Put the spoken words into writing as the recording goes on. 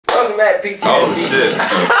Welcome back, PTSD. Oh shit.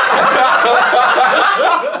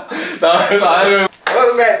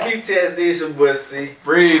 Welcome back, PTSD. It's your boy C.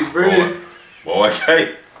 Breathe. Boy,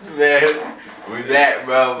 okay. Man, we back,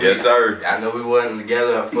 bro. Yes, sir. I know we wasn't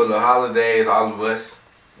together for the holidays, all of us.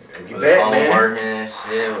 We back, man. Working and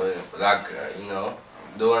shit, like, you know,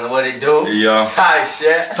 doing what it do. Yeah. Tight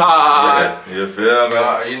shit. Yeah. You feel me?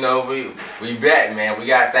 You know, we back, man. We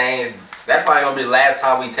got things. That's probably gonna be the last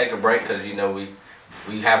time we take a break, cause you know we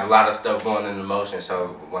have a lot of stuff going in the motion. So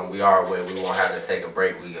when we are away, we won't have to take a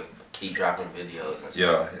break. We keep dropping videos and stuff.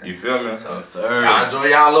 Yeah. Like that. You feel me? So, sir. Y'all enjoy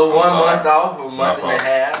y'all little 1 month off, a month and a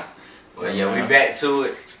half. Well, yeah, we back to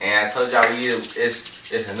it, and I told y'all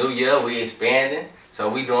it's a new year. We expanding, so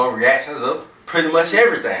we doing reactions of pretty much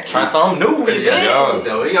everything. Try something new. Yeah.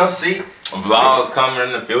 So we gonna see. Vlogs coming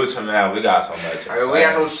in the future, man. We got so much. We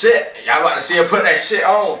got some shit. Y'all about to see her put that shit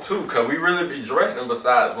on too, cause we really be dressing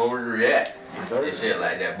besides when we react and shit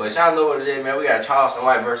like that. But y'all know what it is, man. We got Charleston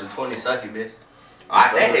White versus 20 Succubus. I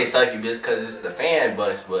think they Succubus cause it's the fan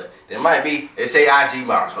bus, but it might be. They say IG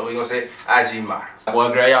model, so we gonna say IG model.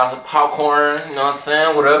 Boy, grab y'all some popcorn. You know what I'm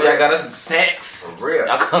saying? Whatever y'all got us snacks. For real.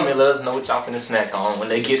 Y'all come and let us know what y'all finna snack on when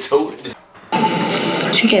they get to it.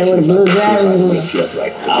 She came with a blue glasses and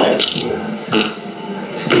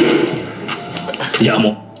Yeah, I'm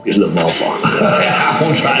gonna get a little motherfucker. I'm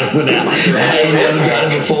gonna try it with that. I ain't never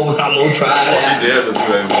done it before, but I'm gonna try it. She did look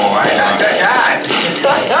good, boy.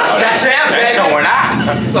 Goddamn, baby. Showing out.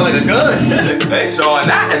 Sound like a gun. They showing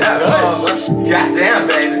out.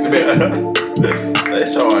 Goddamn, baby. They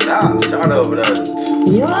showing out. Shout over there.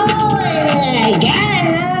 yo, I got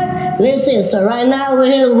it. Listen, so right now we're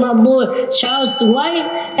here with my boy Charleston White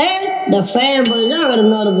and the fanboys. Y'all already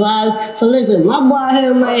know the vibes. So listen, my boy out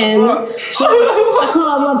here in Miami. So I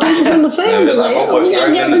called my people from the fanboys. Like, yo, we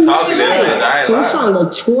gotta get this right. So we found the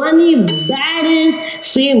 20 baddest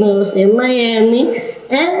females in Miami.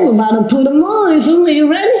 And we're about to put them on. You feel me? You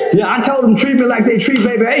ready? Yeah, I told them treat me like they treat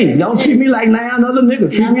baby A. Don't treat me like another nigga.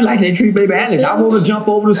 Treat me like they treat baby Alex. I want to jump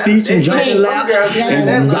over the seats and jump in laps. And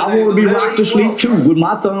I want to be rocked to sleep too with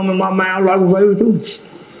my thumb in my mouth like a baby too.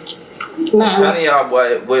 I'm telling y'all,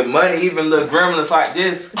 boy, with money, even little gremlins like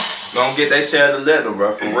this gonna get their share of the leather,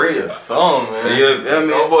 bro, for real. Some, man. You feel me?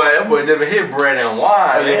 That boy never hit bread and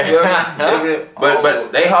wine. You feel me?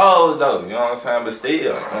 But they hoes though, you know what I'm saying? But still, you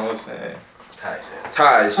know what I'm saying? Tight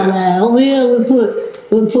shit. Over here we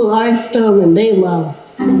put our thumb in their mouth.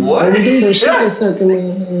 What? So she can suck them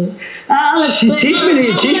in. Teach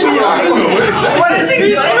me this. What is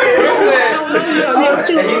he saying?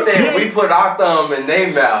 He said we put our thumb in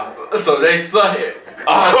their mouth, so they suck it.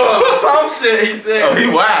 Some shit he said. Oh, he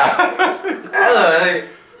wild. Hey,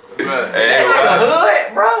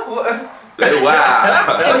 hood, bro. They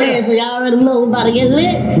wild. Okay, so y'all already know we're about to get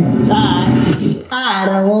lit?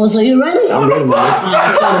 Alright, so you ready? I'm ready, man.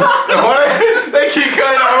 They keep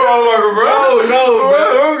cutting out motherfucker, bro. No,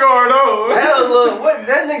 What's going on?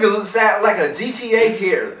 That nigga looks like a GTA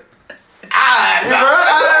character.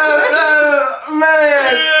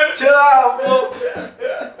 Man, chill out, fool.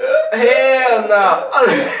 Hell no.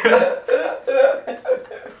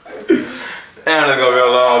 And it's gonna be a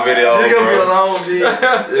long video. It's gonna be a long video.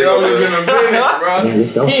 It's gonna be a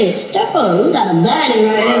minute, bro. Hey, step up. We got a baddie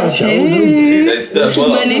right here. She say step up.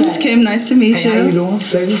 My name is Kim. Nice to meet you. How you doing,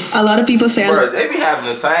 baby? A lot of people say Bro, they be having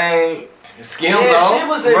the same skills Yeah, on. she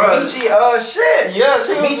was in Michi, shit. Yeah,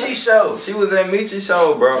 she Michi show. She was in Michi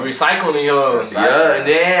show, bro. Recycling yours. Yeah, and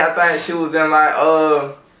then I think she was in like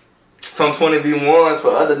some 20v1s for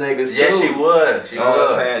other niggas Yeah, too. she was. She You know what I'm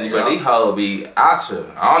was. saying? But these hoes be out you.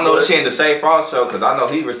 I don't know if she in the Shay Frost show, cause I know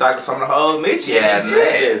he recycled some of the hoes Mitchie had in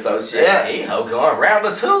there. So shit. Yeah, he going round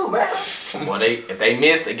the two, man. Well, if they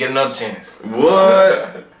miss, they get another chance.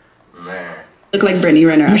 What? Man. look like Brittany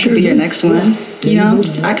Renner. I could be your next one. You know,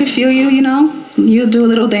 I could feel you. You know, you'll do a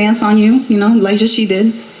little dance on you. You know, like just she did.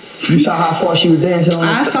 You saw how far she was dancing on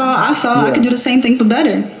I saw. Yeah. I could do the same thing, but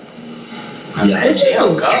better. Yeah. She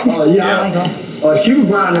don't go. She was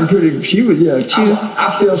grinding pretty. She was.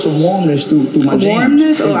 I feel some warmness through my jeans.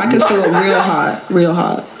 Warmness? Oh, I could feel it real hot. Real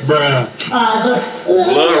hot. Bruh.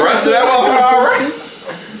 Little rest of that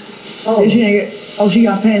motherfucker already? She ain't get. Oh, she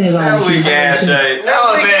got panties on. That weak ass shade. That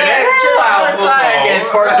was it. Chill out,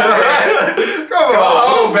 Go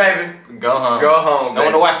home, baby. Go home. Go home, I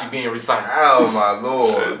wonder why she being recycled. Oh my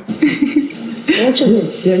lord. What you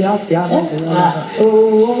mean? Yeah, y'all. What we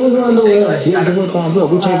gonna do with it? Thumbs up.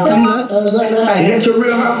 We take Thumbs up. Thumbs up. Hey, that's your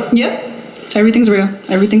real house? Yep. Everything's real.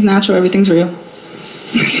 Everything's natural. Everything's real.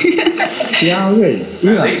 Yeah, I'm ready.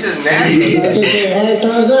 At least it's nasty.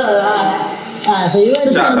 Thumbs up. Alright, so you ready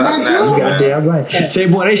for Shots the out next to one? Nats, Goddamn right. Say,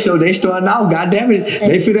 boy, they starting out. Goddamn it,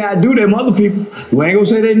 they figure out to do them other people. We ain't gonna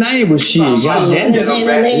say their name, but shit, goddamn it. Say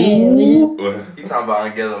the name, man. He talking about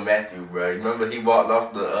Angela Matthew, bro. Remember he walked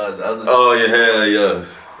off the other. Oh yeah, hell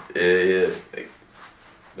yeah,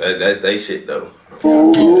 yeah. That's they shit though.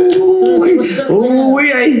 What's up with Ooh,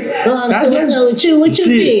 we ain't. what's up with you? What you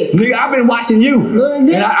Shit, think? nigga, I've been watching you. Good,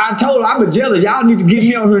 good. And I told her, I've been jealous. Y'all need to get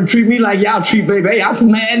me on here and treat me like y'all treat baby. Hey,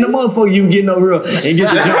 I'm mad in the motherfucker you getting over here and get to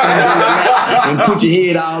jump in the lap and put your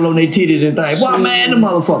head all on their titties and things. Boy, I'm mad in the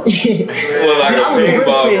motherfucker. Well, like I was a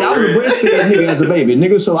breastfed. I was a breastfed nigga as a baby,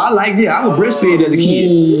 nigga. So I like I was breastfed as a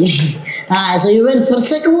kid. Alright, so you ready for the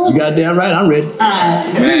second one? You goddamn right, I'm ready. Alright,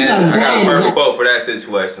 these Man, are I got a bad. perfect quote for that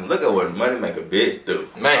situation. Look at what money make a bitch do.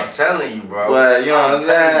 Man. I'm telling you, bro. But you know what I'm telling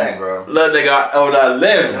saying? you, bro. Little nigga over there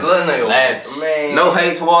living. Little nigga, Laugh. man. No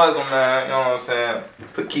hate towards him, man. You know what I'm saying?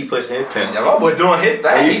 Keep pushing his pen. Yeah, my boy doing his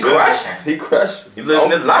thing. He crushing. He crushing. He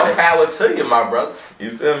living his All life. power to you, my brother.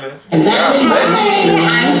 You feel me? And that is my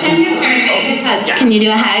I'm Senator Turner. Can you do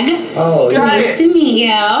a hug? Oh, yeah. Nice to meet you.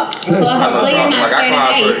 Well, hopefully you're not scared of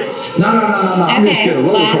heights. No. I'm just scared of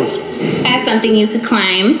roller coaster. I have something you could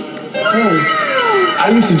climb. I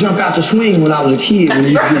used to jump out the swing when I was a kid. When you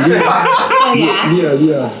used to get Oh, yeah?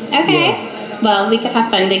 yeah. Okay. Well, we could have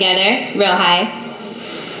fun together, real high.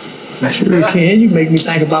 I sure can. You make me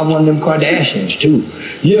think about one of them Kardashians too.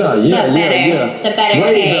 Yeah. The better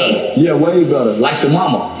Way K. better. Yeah, way better. Like the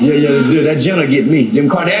mama. Yeah. That Jenner get me. Them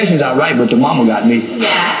Kardashians are right, but the mama got me.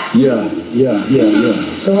 Yeah. Yeah.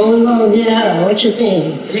 So what we gonna get her? What you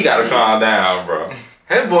think? He gotta calm down, bro.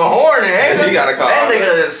 That boy horny, ain't He gotta calm That down.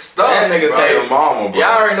 nigga is stuck. That nigga bro. say the mama, bro.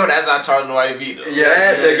 Y'all already know that's how Charleston White beat though. Yeah,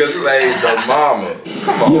 that nigga say the mama.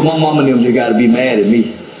 Come on. Yeah, my mama and them, they gotta be mad at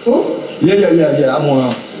me. Who? Yeah. I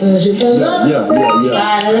wanna. So she does up? Yeah.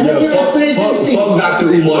 Alright, let me get a 360. Fuck Dr.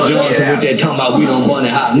 Umar Johnson with that talking about we don't bunny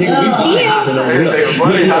hop. Nigga, we bunny hopping over here. Nigga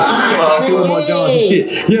bunny hopping. Dr. Umar Johnson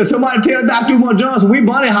shit. Yeah, somebody tell Dr. Umar Johnson we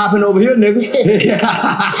bunny hopping over here, nigga.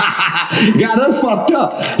 Got us fucked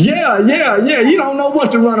up. Yeah. You don't know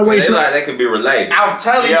what to run away They from. like they could be related. I'm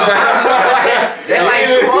telling you, Yeah. they like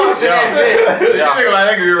two bucks in that bitch. You nigga like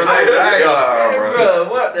they could be related. I ain't gonna lie, bro. Bro,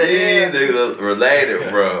 what the These hell? niggas related,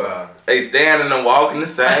 bro. They standing and walking the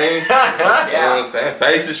same. You know what I'm saying?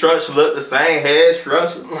 Facial structure look the same. Head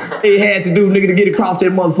structure. They had to do, nigga, to get across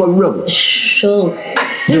that motherfucking river. Sure.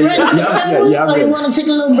 You ready for the third one? I'm Or you ready. wanna take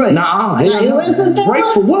a little break? Nah, You ready for the third break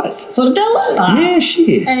one? for what? For the third one? Yeah,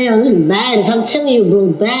 shit. Hey, yo, these baddies. I'm telling you, bro,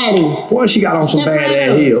 baddies. Boy, she got on some Step bad right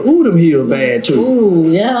ass up. heels. Ooh, them heels bad too.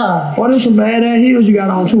 Ooh, yeah. Boy, them some bad ass heels you got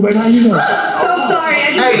on too, baby. How you doing? So sorry.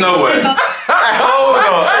 Ain't no way. Hey, hold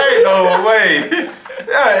on. Ain't no way.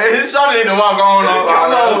 Yeah, Shawty need to walk on.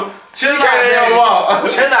 Come on. Chill out, baby.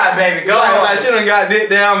 Chill out, baby. Go on. Like she done got dick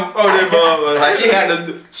down before this, bro. Like she had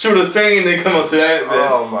to shoot a scene and come up to that.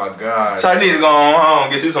 Oh my God. Shawty need to go on home,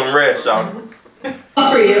 get you some rest, Shawty.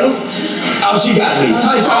 For you. Oh, she got me. She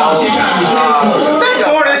got me. That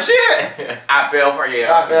corny shit. I fell for you.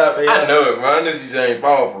 I know it, bro. I knew she ain't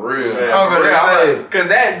fall for real. Cause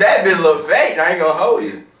that bitch look fake. I ain't gonna hold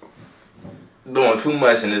you. Doing too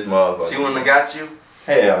much in this motherfucker. She wouldn't have got you.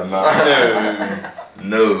 Hell no.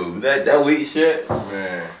 No. That weak shit.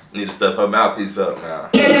 Man. Need to stuff her mouthpiece up now.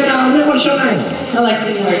 Yeah, what's your name?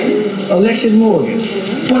 Alexis Morgan. Alexis Morgan.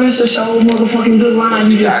 Boy, that's a so motherfucking good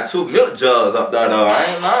line You you got. got 2 milk jugs up there though. I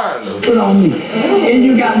ain't lying though. Put on me. And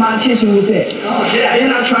you got my attention with that.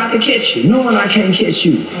 And I tried to catch you, knowing I can't catch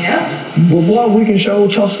you. Yeah. But boy, we can show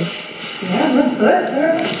tussle. Yeah, look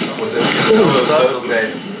good. Tussle,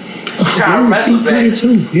 baby. Trying to wrestle, She baby.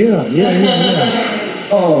 pretty too. Yeah.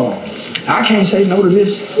 Oh, I can't say no to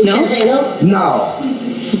this. You can't say no? No.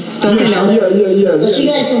 Don't say no. Yeah. So she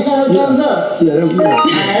got some thumbs up. Yeah. Give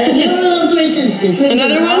her a little 360.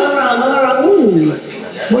 Another one? All around. Ooh.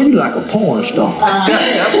 Boy, you like a porn star.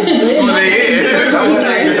 That's what they is.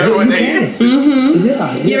 That's what they is.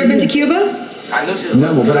 Yeah. You ever been to Cuba? I knew she was.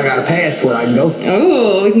 Never, but I got a passport. I can go.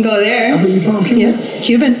 Oh, we can go there. Where you from, Cuba? Yeah,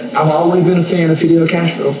 Cuban. I've always been a fan of Fidel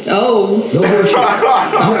Castro. Oh, No bullshit.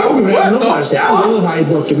 I don't even have nobody say. I love how he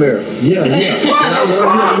broke America. Yeah. And I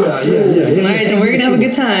love, yeah. all right, then we're gonna have a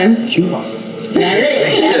good time. Cuba.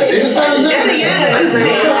 It's a thumbs up.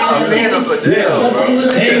 I'm a fan of Fidel,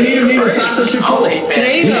 bro. Take me to Sasha Shakur.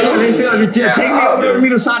 There you go. They say, take me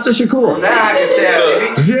to Sasha Shakur. Now I can tell.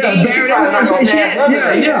 Yeah, Barry, that not one gonna say shit. pass none of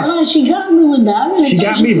that. Yeah. Oh, she got me with that. I really She thought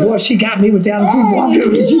got me, boy. She got me with that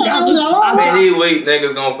people. She got me. Man, these weak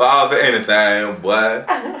niggas gonna fall for anything, boy.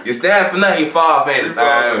 You stand for nothing, you fall for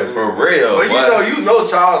anything. For real, But boy. you know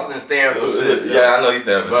Charleston stand for shit. Yeah, I know you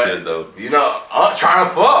stand for But- shit though. You know, I'm trying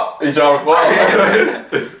to fuck. You trying to fall?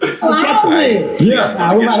 Yeah.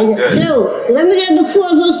 Alright, we about to get. Yo, let me get the floor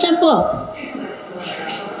for step up.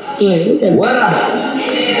 What up?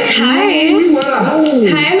 Hi. What up?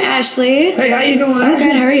 Hi, I'm Ashley. Hey, how you doing? I'm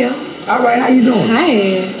good. How are you? All right, how you doing?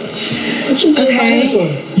 Hi. What you think about this one?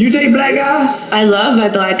 You date black guys? I love my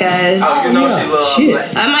black guys. Oh, you know she loves Shit.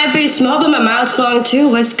 black. I might be small, but my mouth's long too.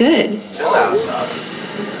 What's good? Chill out, son.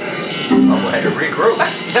 I'm gonna have to regroup.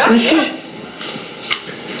 What's good?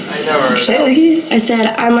 I ain't never heard Say it again. I said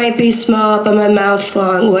I might be small, but my mouth's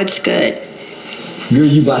long. What's good? Girl,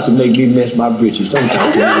 you about to make me mess my britches. Don't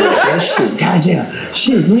talk to me like that shit. Goddamn.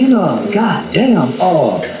 Shit, man. Goddamn.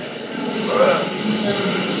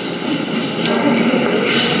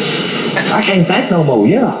 I can't think no more.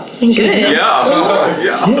 Yeah. I'm good. Yeah.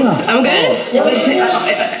 I'm good?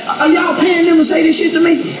 Are y'all paying them to say this shit to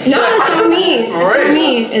me? No, it's on me. It's on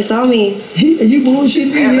me. It's on me. You bullshit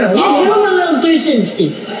me. Yeah. Give him a little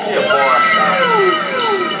 360.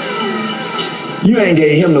 You ain't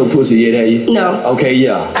gave him no pussy yet, have you? No. Okay,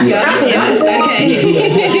 yeah. Yeah, okay.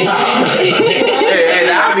 Hey,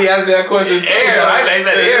 I'll be asking that question. Everybody, they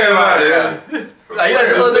said everybody. Like, you let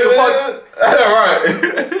the little nigga fuck. Right.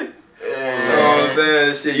 You know what I'm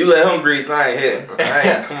saying? Shit, you let him grease, I ain't hit.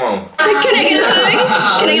 Come on. Can I get a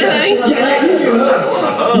hug? Can I get a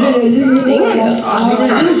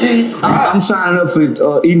hug? I'm signing up for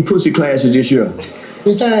eating pussy classes this year.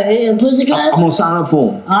 You start a pussy class? I'm gonna sign up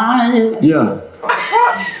for them. Alright. Yeah.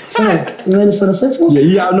 So, you ready for the fifth one? Yeah,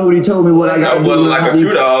 y'all know what he told me what I got That to do. wasn't like a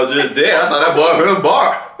cute dog just dead. I thought that boy for the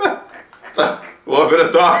bar. Boy finna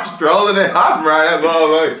start strolling and hopping right that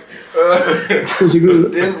motherfucker. Pussy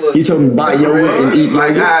good. He told me buy yoga and eat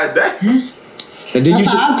like yoga. God damn. And then That's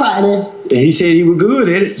how I practice. and he said he was good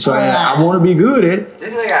at it, so I want to be good at it.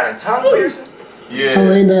 This nigga got a tongue piercing? Yeah.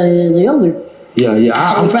 Oh, in the yogurt. Yeah.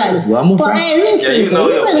 I'm practice. Well, I'm gonna But practice. hey, listen, Yeah, you know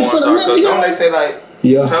you your ready for porn the star, next so don't they one? say like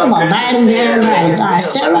Yeah. Come on, bite him down right. Alright,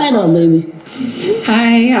 step right on, baby.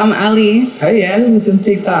 Hi, I'm Ali. Hey, Adam, with them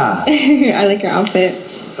thick thighs. I like your outfit.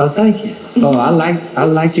 Oh, thank you. Oh, I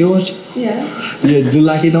like yours. Yeah. Yeah, do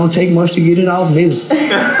like it don't take much to get it off, neither.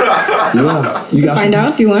 Yeah, you got Find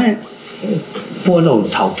out if you want. Boy, don't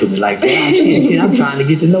talk to me like that. Shit, I'm trying to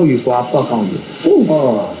get to know you before I fuck on you.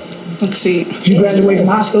 Oh, That's sweet. you graduated from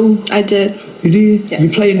high school? I did. You did? Yeah. You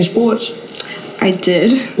played in the sports? I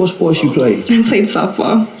did. What sports you played? I played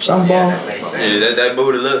softball. Softball? yeah, that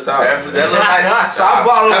booty looks soft. That look like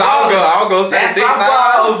softball or volley. I'll go say That dick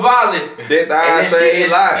softball or volley. Dick thighs say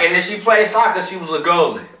lie. And then she played soccer, she was a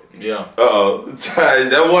goalie. Yeah. Uh-oh.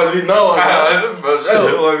 That wasn't me knowing. For That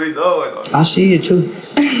sure. wasn't me knowing. I see it too.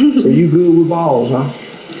 So you good with balls, huh?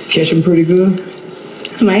 Catch them pretty good?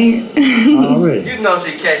 Might. Already. You know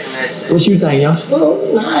she catching that shit. What you think, y'all? Well,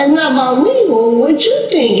 nah, it's not about me. Well, what you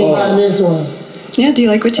think about this one? Yeah, do you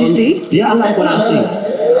like what you see? Yeah, I like what I see.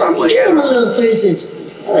 Give him a little 360.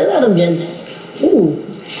 Let him get that. Ooh.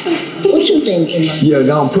 What you thinking about? Yeah,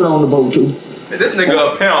 go on, put on the boat too. This nigga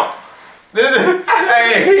a pimp.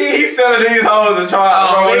 Hey, he's selling these hoes to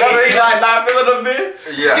Charleston. Oh, Whenever he yeah. like not feeling a bit,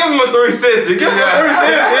 Yeah. give him a 360. Give him a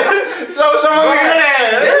 360. Show my nigga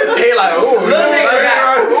that. He like, ooh. Little nigga got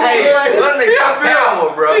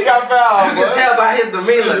power, bro. He got foul, You can tell by his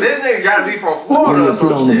demeanor. This nigga gotta be from Florida or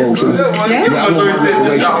Put on some the boat shit. too. Give him a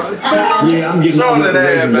 360, Charleston. Yeah, I'm getting Show on him the that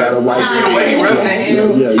ass, got a man. white See the way he rubbing that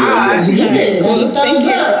hand? Yeah. That's a thumbs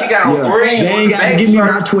up. He got on Yeah. three. They ain't got to give me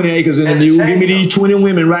my 20 acres in the And the mule. chain Give me these 20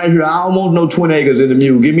 women right here. I don't want no 20 acres in the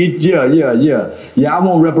mule. Give me, yeah. Yeah, I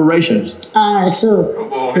want reparations. Alright, so,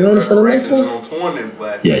 you ready for the next one?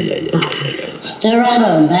 Yeah. Stay right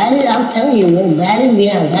on. Baddest, I'm telling you, the baddest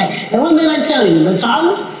behind that. And what did I tell you? The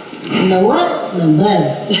taller? The what? The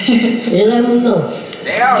better. You let me know.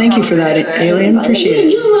 Thank you for that, Alien. Appreciate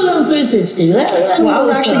it. Give him a little 360. Well, I was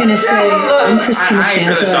actually going to say, I'm Christina I ain't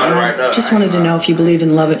finna Santa, shot it and right now. I just wanted to know if you believe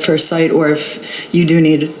in love at first sight or if you do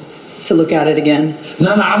need to look at it again.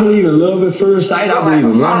 No, I believe in love at first sight. I believe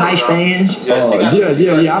in one night stands.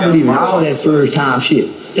 Yeah, I believe in all that first time shit.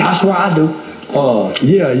 That's what I do.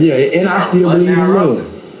 Yeah. And I still believe in love.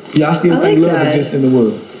 Yeah, I still I think like love that. exists in the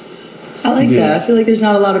world. I like Yeah. that. I feel like there's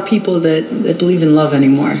not a lot of people that believe in love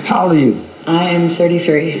anymore. How old are you? I am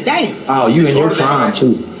 33. Dang. Oh, you in your prime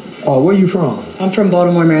too. Oh, where you from? I'm from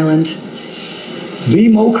Baltimore, Maryland. Be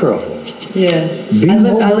more careful. Yeah. Be I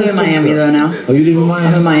more live in Miami careful. though now. Oh, you live in I'm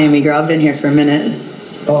a Miami? Miami girl. I've been here for a minute.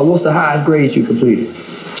 What's the highest grade you completed?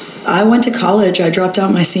 I went to college. I dropped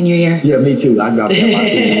out my senior year. Yeah, me too. I dropped out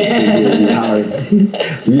my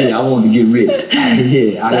Yeah, I wanted to get rich.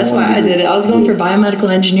 That's why I did it. I was going for biomedical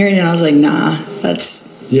engineering and I was like, nah, that's,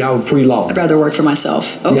 Yeah, I was pre-law. I'd rather work for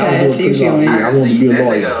myself. Okay, Yeah, I I was see you doing feel me. pre-law. Yeah, I wanted to be a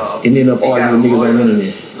lawyer. And end up arguing with niggas on the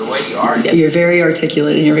internet. The way he argue. You're very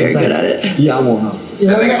articulate and you're very good at it. Yeah, I want her.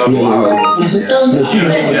 That nigga love Yeah, she can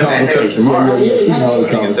hold a conversation. Yeah, she can hold a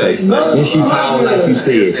conversation. And she tall like you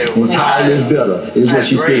said. And tall is better. Is what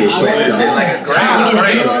she said. Short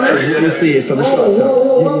Like a Let me see it for the short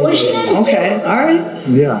What she asked? Okay, all right.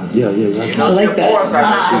 Yeah. I like that.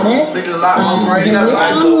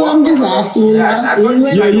 I'm just asking you. Yeah.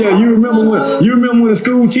 You remember when a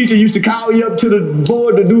school teacher used to call you up to the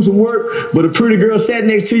board to do some work, but a pretty girl sat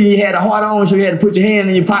next to you, you had a heart on, so you had to put your hand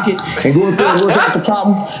in your pocket and go up there and work out the problem.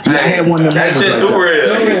 And I had one of them. That shit too real.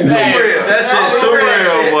 That shit too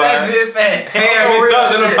real, boy. That's it, man. Hand be stuck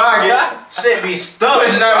in the pocket. Shit be stuck.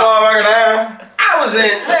 Pushing that motherfucker down. I was in,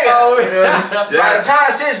 nigga. By the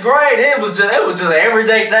time 6th grade, it was just an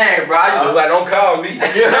everyday thing, bro. I just was like, don't call me.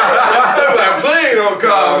 Like, please don't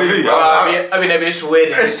call me, bro. I mean, that bitch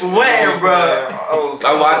sweating. It's sweating, bro. That's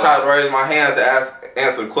why I tried to raise my hands to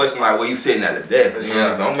answer the question like, well, you sitting at the desk? You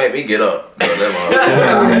know, don't make me get up.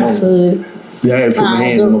 Yeah, I had to put my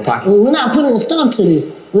hands in my pocket. We're not putting a stop to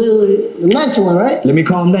this. The next one, right? Let me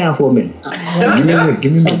calm down for a minute.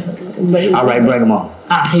 Give me a minute. All right, bring them on.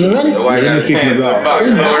 You ready? Let me fix my dog.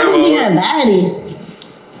 Baddies behind baddies.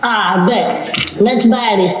 I bet. Let's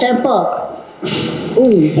baddies. Step up.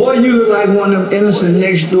 Ooh. Boy, you look like one of them innocent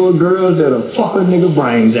next door girls that'll fuck a nigga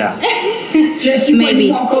brains out. Just you when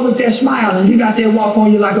you walk over there smiling, you got that walk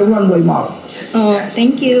on you like a runway model. Oh,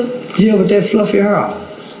 thank you. Yeah, with that fluffy hair.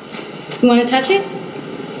 You want to touch it?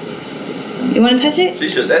 You want to touch it? She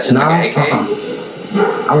should. That shit like an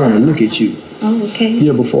AK. I want to look at you. Oh, okay.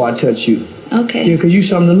 Yeah, before I touch you. Okay. Yeah, because you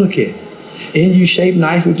something to look at. And you shape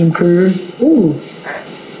nice with them curves. Ooh.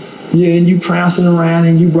 Yeah, and you prancing around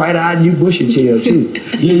and you bright-eyed and you bushy-tailed too.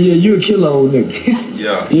 Yeah, you a killer old nigga.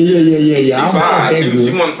 Yeah. Yeah. She fine.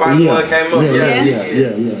 She wanted to find someone that came up.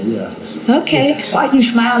 Yeah. Okay. Why you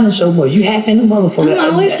smiling so much? You happy in the motherfucker?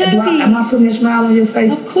 I'm always happy. Am I putting a smile on your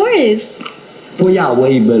face? Of course. Boy, y'all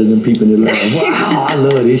way better than people that love. Wow, I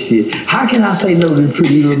love this shit. How can I say no to the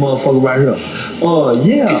pretty little motherfucker right here? Oh,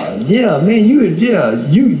 yeah, man, you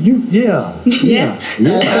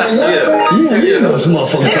know some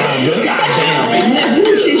motherfucking thumbs up. Goddamn, man. You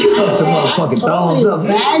know some motherfucking thumbs up.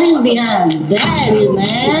 Baddies behind baddies,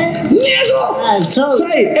 man. Nigga.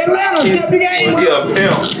 Say, Atlanta, step the game He a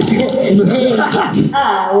pimp.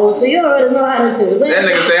 Alright, well, so you already know how to say it. That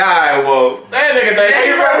nigga say, alright, well. That nigga think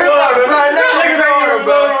he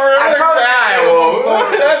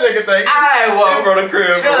from the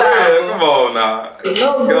crib. Come on now.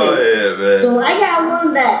 Go ahead, man. So I got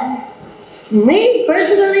one that, me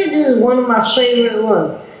personally, this is one of my favorite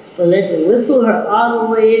ones. But listen, we flew her all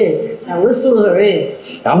the way in. Now we flew her in.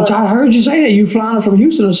 I heard you say that you flying her from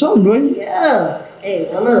Houston or something, boy. Yeah. Hey,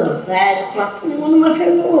 one of them. That's one of my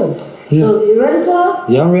favorite ones. Yeah. So you ready for her?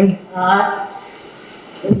 Yeah, I'm ready. Alright.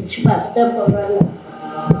 She about to step up right now.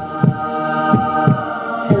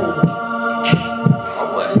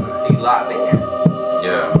 He locked in.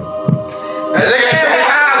 Yeah. That nigga ain't taking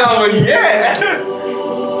hands over yet.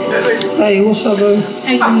 Hey, what's up, baby?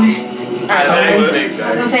 How you doing? I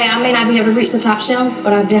was gonna say I may not be able to reach the top shelf,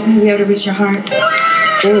 but I'll definitely be able to reach your heart.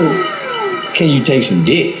 Ooh. Can you take some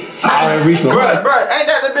dick? I already reached my heart. Bro, ain't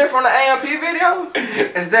that the bitch from the AMP video?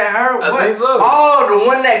 Is that her? I think so. Oh, the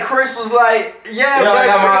one that Chris was like,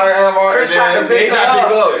 Chris tried to pick her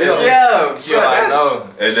up. Yeah. She like, no.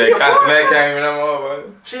 And then Cosmet came in that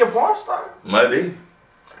motherfucker. She a porn star? Muddy.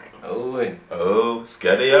 Oh, wait. Oh,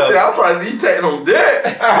 scary up. I'm trying to see he take some dick.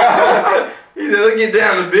 He said, let's get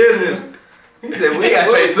down to business. He said, we got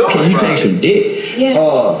straight to it. Can you take some dick?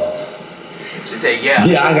 Yeah. She said, yeah.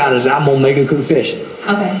 Yeah, I'm gonna make a confession.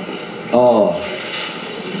 Okay.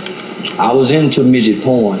 I was into midget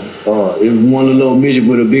porn. It was one little midget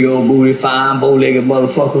with a big old booty, fine, bow-legged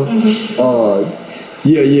motherfucker.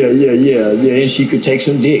 Yeah, and she could take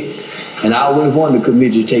some dick. And I always wanted to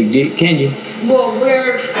commit to take dick. Can you? Well,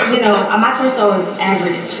 my torso is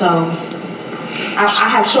average, so I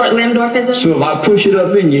have short limb dwarfism. So if I push it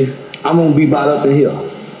up in you, I'm gonna be about up in here.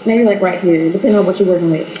 Maybe like right here, depending on what you're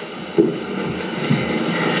working with.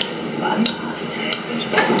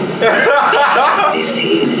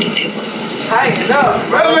 Tighten up.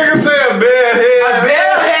 That nigga said bad head. A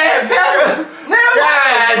bad head. God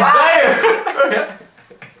damn.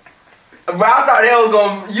 Bro, I thought they was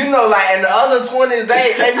gonna, like in the other 20s,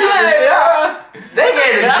 they gave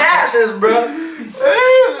the captions, bro.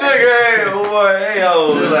 Nigga, boy, hey,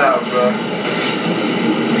 chill out, bro.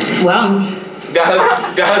 Well.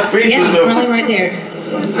 Got speechless. Yeah, probably right there.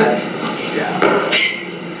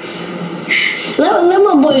 Let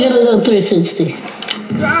my boy get a little 360.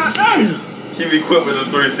 Keep equipped with the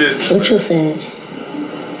 360. What you saying?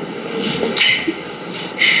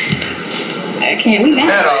 Can't we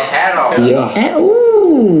match? Hat off. Yeah.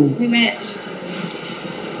 Ooh. We match.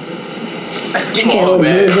 She can't hold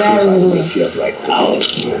blue glasses. Wake you up like, oh,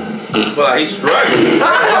 But he's struggling. He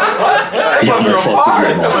wasn't on fire.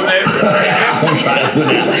 I'm gonna try it out.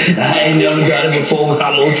 I ain't never done it before, but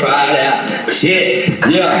I'm gonna try it out. Shit.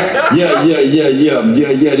 Yeah.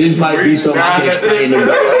 This might be something I can explain to God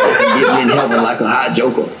and get me in heaven like a high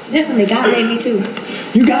joker. Definitely, God made me too.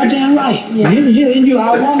 You goddamn right. Yeah. You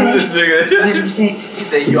all woman. 100%. He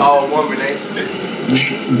said you all woman, ain't you?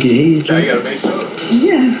 Now you gotta make sure.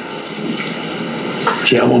 Yeah.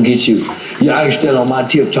 Okay, I'm gonna get you. Yeah, I can stand on my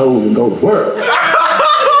tiptoes and go to work.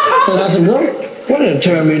 So that's a good. What did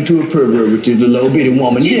turn me into a pervert with this little bitty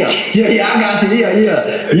woman? Yeah, I got you.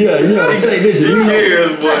 Yeah. Say this, you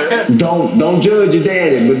know, don't judge your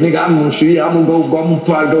daddy, but nigga, I'm gonna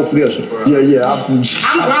probably go for this one. Yeah. I'm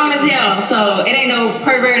grown as hell, so it ain't no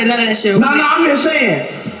pervert or none of that shit. No, I'm just saying.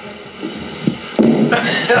 Oh,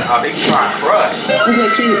 he trying to crush. You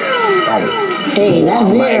look cute. Hey, that's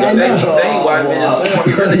it right there. Say he watched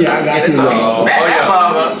porn. Yeah, I got you. Oh,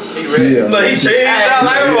 yeah. He ready. Yeah. Look, he changed out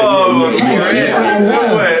like a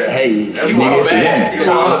motherfucker. Hey, He nigga, want it's a bad. woman. He That's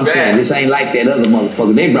all want I'm bad. saying. This ain't like that other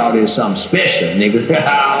motherfucker. They brought in something special, nigga.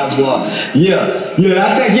 Boy. Yeah. I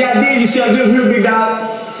think y'all did yourself just real, big dog.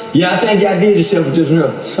 Yeah, I think y'all did yourself just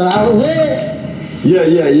real. So that was it.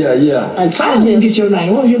 Yeah. I told didn't you. get your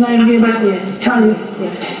name. What was your name again? Tanya.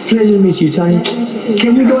 Pleasure to meet you, Tanya.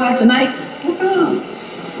 Can we go out tonight?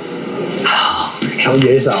 Oh,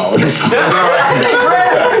 yeah, it's all. I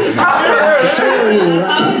told you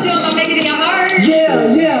I'm gonna make it in your heart.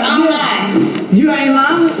 Yeah. I'm lying. You ain't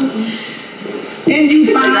lying. And you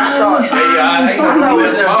fine. I thought it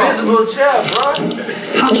was an invisible chair, bro.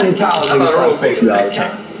 How many towels niggas try to fuck you all the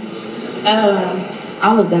time?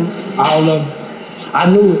 All of them. All of them. I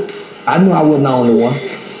knew it. I knew I wasn't the only one.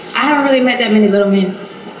 I haven't really met that many little men.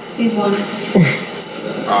 He's one.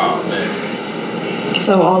 Oh, man.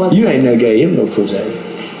 So all of them. You ain't never gave him no pussy.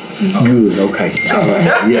 Good, okay. All right.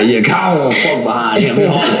 Yeah, I don't want to fuck behind him. He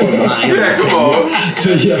don't want to fuck behind him. Yeah, come on.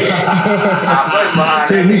 So, I fuck behind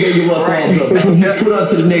so that nigga, give up thumbs up. Put up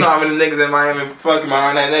to the You next. know how many niggas in Miami fucking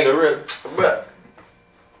behind that nigga, real? But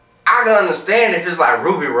I can understand if it's like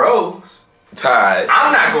Ruby Rose. Tied.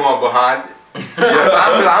 I'm not going behind it.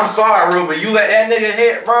 I'm sorry, Ruby. You let that nigga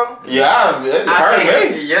hit, bro? Yeah, it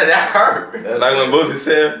hurt me. Yeah, that hurt. Like when Boosie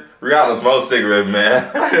said, Rihanna smokes cigarettes,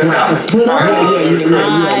 man. Put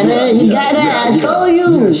on. You got that. I told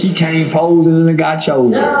you. Yeah, she came posing and got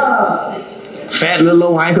chosen. Fat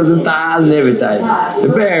little ankles and thighs and everything. The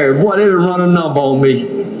bear, boy, they done run a number on me.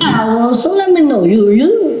 Well, so let me know.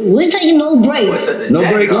 We're taking no breaks. No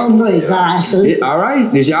breaks. No breaks. All right, so All right,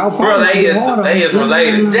 this y'all fault. Bro, they is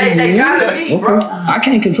related. They gotta be, bro. I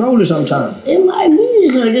can't control it sometimes. it might be,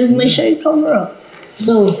 so just make sure you cover up.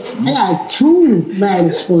 So I got 2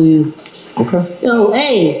 bags for you. Okay. Yo,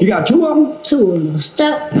 hey, You got 2 of them? 2 of them.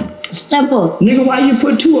 Step up. Nigga, why you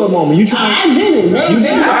put 2 of them on me? You trying? I did it, man. You did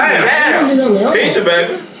it? Damn. Pizza,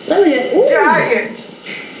 baby. Let me get. Ooh. Yeah, I get.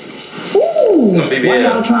 Ooh. Why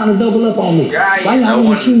y'all trying to double up on me? Yeah, Why y'all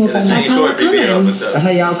want to team up on me? That's how we're coming. That's how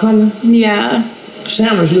y'all coming? Yeah.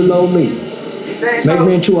 Sandwich little old me. Make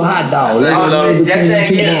me into a hot dog. Let me between the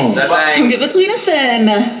 2 bones. Come get between us then.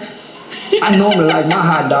 I normally like my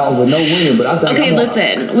hot dog with no wing, but I think Okay,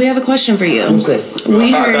 listen. We have a question for you. What's that? We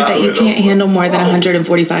heard that you can't handle more than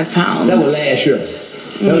 145 pounds. That was last year.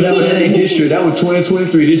 That ain't this year. That was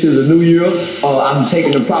 2023. This is a new year. I'm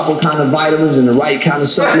taking the proper kind of vitamins and the right kind of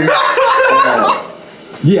supplements.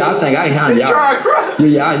 Yeah, I think I can handle y'all.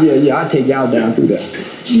 Yeah. I take y'all down through that.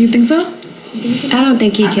 You think so? I don't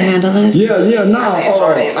think he can handle us.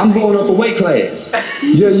 I'm going up a weight class.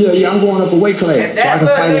 Yeah, I'm going up a weight class. So I can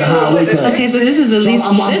fight at a higher weight class. Okay, so this is at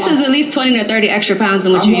least 20 to 30 extra pounds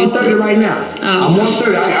than what you used to. I'm 130 right now. I'm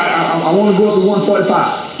 130. I want to go up to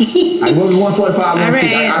 145. I go to 145.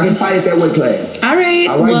 I can fight at that weight class. All right.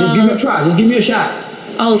 All right, just give me a try. Just give me a shot.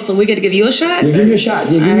 Oh, so we got to give you a shot? Yeah, give me a shot.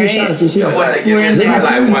 Yeah, give me a shot at this here. We're in there.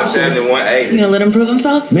 Like 170, 180. You gonna let him prove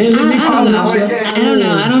himself? Man, let me call I himself. don't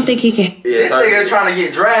know. I don't think he can. This nigga trying to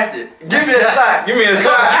get drafted. Give me a shot. Give me a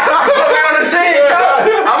shot. I'm going on the team,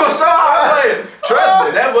 coach. I'm a star player. Trust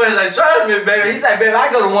me. That boy's like, trust me, baby. He's like, baby,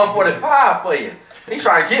 I go to 145 for you. He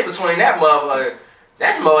trying to get between that motherfucker.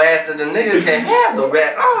 That's more ass than the nigga can handle,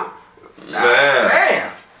 man. Oh, Man.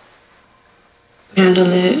 damn.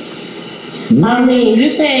 Handle it. I mean, you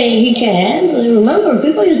say he can't handle it. Remember,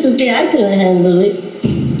 people used to think I couldn't handle it.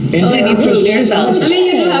 And then you proved yourself. I mean,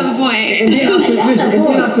 you do have a point. And then I'm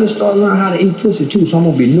finna start learning how to eat pussy too, so I'm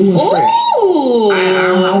gonna be new and fresh. Ooh. I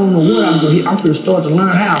don't know what I'm gonna. I'm finna start to learn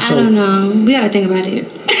how. I don't know. We gotta think about it.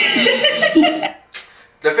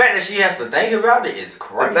 The fact that she has to think about it is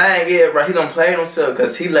crazy. The thing is, bro, he done played himself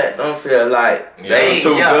because he let them feel like they was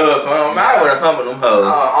too good for him. I would have humbled them hoes.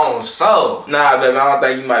 On soul. Nah, baby, I don't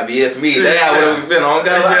think you might be it for me. That would have been on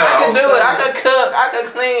God. I can do it. I could cook. I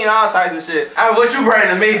could clean. All types of shit. What you bring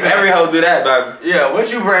to me, baby? Every hoe do that, baby. Yeah,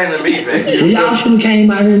 what you bring to me, baby? Well, y'all shouldn't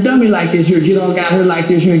came out here and done me like this here. Get on out here like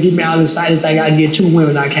this here and get me all excited. Think I can get 2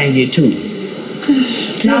 women. I can't get 2.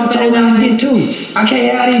 No, I can get 2. I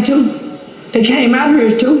can't have these 2. They came out here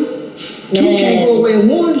as 2. 2 can't go away as 1.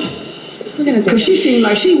 We're gonna Cause she seemed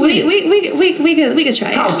like she would. We could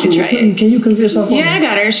try Talk it. to her. Can you convince her? Yeah, I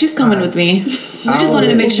got her. She's coming with me. We just wanted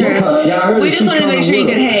to make sure. We just wanted to make sure you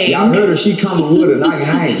could hang. Y'all heard her. She coming with her. And I can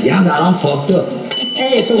hang. Y'all got I'm fucked up.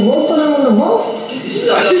 Hey, so both of them on the boat?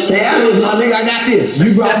 Stay out of it, my nigga. I got this.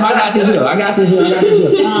 You brought. I got this here. I got this here. I got this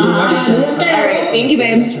here. All right, thank you,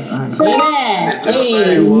 babe. So yeah,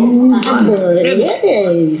 hey, I'm good.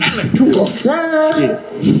 Yes, sir.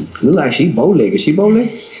 Look like she bow-legged. She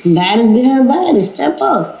bow-legged? Baddest behind baddest. Step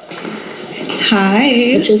up.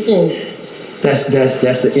 Hi. What you think? That's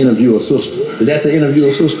the interviewer sister. Is that the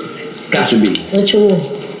interviewer sister? Got to be. What you mean?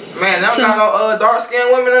 Man, I'm not no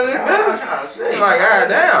dark-skinned women in this bitch. Like,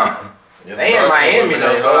 goddamn. They in Miami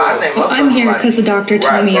though, so I think most I'm here because the doctor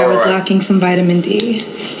told me I was lacking some vitamin D.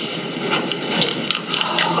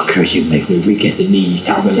 Girl, you make me weak at the knees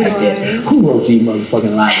talking like that. Who wrote these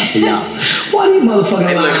motherfucking lines for y'all? Why these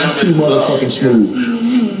motherfucking lines too motherfucking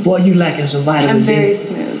smooth? Boy, you lacking some vitamin D. I'm very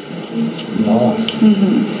smooth. Lord.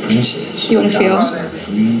 Princess. Do you want to feel?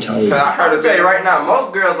 Cause I heard to tell you right now,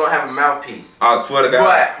 most girls don't have a mouthpiece. I swear to God.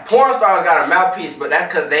 But porn stars got a mouthpiece, but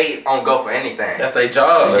that's cause they don't go for anything. That's their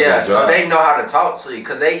job. Yeah, so they know how to talk to you,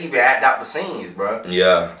 cause they even act out the scenes, bro.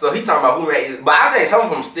 Yeah. So he talking about who made it, but I think some of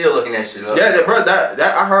them still looking that shit up. Yeah, bro, that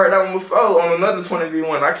I heard that one before on another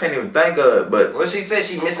 20v1. I can't even think of it, but What she said,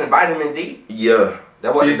 she missing vitamin D. yeah.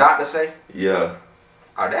 That what the doctor say? Yeah.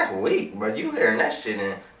 Oh, that's weak, bro. You hearing that shit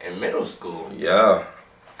in middle school? Yeah.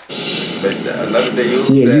 But another day you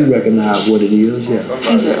you recognize what it is. Yeah,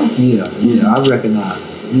 I recognize.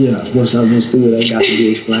 Yeah, what's understood ain't got to be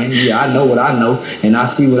explained. Yeah, I know what I know, and I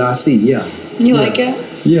see what I see. Yeah. You like it?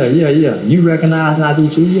 Yeah. You recognize and I do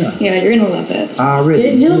too. Yeah. Yeah, you're gonna love it. I already.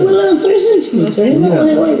 You know, a little 360. So he's not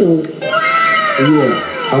really doing. Yeah.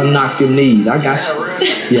 Unlock your knees. I got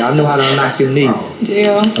you. Yeah, I know how to unlock your knees. Do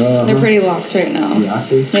you? They're pretty locked right now. Yeah, I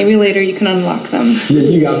see. Maybe later you can unlock them. Yeah,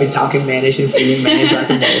 you got me talking manish and feeling manish like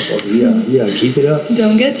a motherfucker. Yeah, keep it up.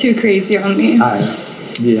 Don't get too crazy on me. All right.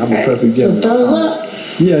 Yeah, I'm a perfect So gentleman. thumbs up.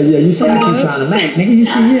 Yeah, you see I keep trying to make, nigga. You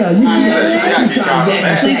see, you keep trying to jack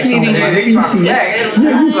the slacks on me. You see that?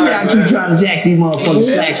 Yeah, you see I keep trying to jack these motherfucking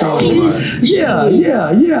slacks on me.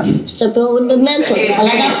 Yeah. Step in with the mental.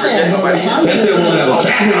 Like I said. That's it, whatever.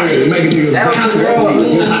 Make it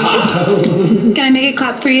Can I make a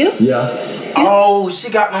clap for you? Yeah. Oh,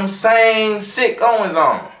 she got them same sick Owens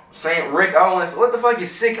on. Saint Rick Owens. What the fuck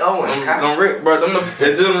is Sick Owens? Them Rick, bro. Them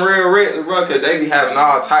real Rick, bro, cause they be having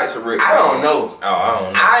all types of Rick. I don't know. Oh, I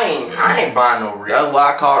don't know. I ain't buying no Rick. That's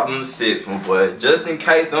why I called them the six, my boy. Just in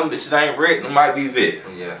case them bitches ain't Rick, them might be Vic.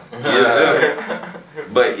 Yeah. Yeah.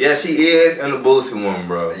 But yeah, she is in the Boosie one,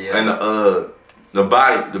 bro. Yeah. And the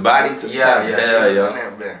body. Yeah. Yeah.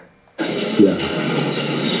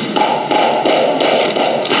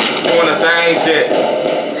 Doing the same shit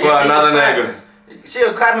for another nigga. She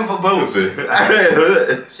was clapping for Boosie.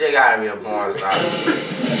 She gotta be a porn star.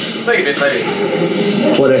 Look at this lady.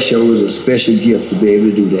 Boy, that show was a special gift to be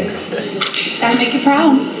able to do that. Gotta make you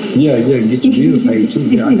proud. Yeah, get your bills paid too.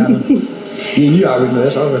 Yeah, I gotta. Yeah, you already know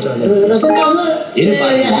that's all right. That's a thumbs up.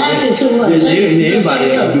 Anybody asking too much.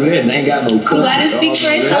 Anybody else do that and ain't got no cut. I'm glad it speaks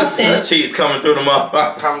for itself then. That cheese coming through the mouth.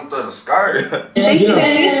 Coming through the skirt. Thank you,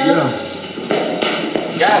 baby. Yeah.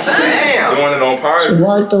 God damn. Doing it on party.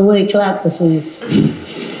 Walked away clapping for you.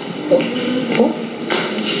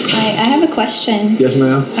 I have a question. Yes,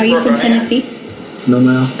 ma'am. Are you from Tennessee? No,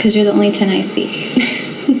 ma'am. Because you're the only 10 I see.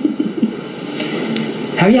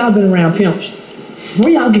 Have y'all been around pimps?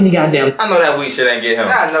 Where y'all getting the goddamn? I know that weak shit ain't get him.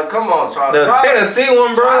 Nah, no, come on, Charleston. The Tennessee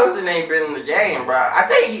one, bro. Charleston ain't been in the game, bro. I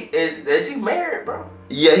think is he married, bro?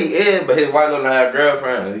 Yeah, he is, but his wife don't have a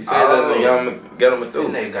girlfriend. He said that the young get him a through.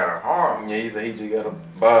 That nigga got a harm. Yeah, he said he just got to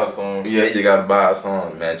buy some. Yeah, he just gotta buy a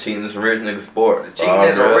song, man. Cheating is a rich nigga sport. Cheating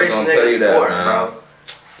is a rich nigga sport, man. bro.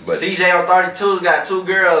 But CJ on 32's got 2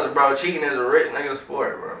 girls, bro. Cheating is a rich nigga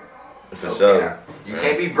sport, bro. for sure. Yeah. You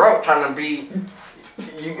can't be broke trying to be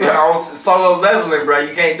on solo leveling, bro.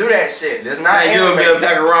 You can't do that shit. This not anime. Give her a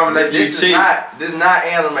pack of ramen that you cheap. This is not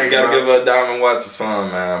anime, You gotta bro. give her a diamond watch or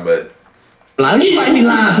something, man. But Like, you might be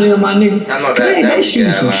lying for them, my nigga. I know that They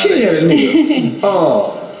shoot some shit at a nigga.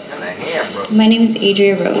 Oh. and bro. My name is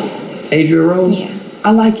Adria Rose. Adria Rose? Yeah.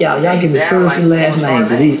 I like y'all. Y'all give me first and last name.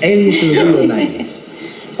 But these alias is a real name.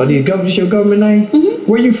 Are these your government name? Mm-hmm.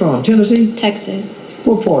 Where you from? Tennessee? Texas.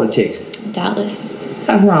 What part of Texas? Dallas.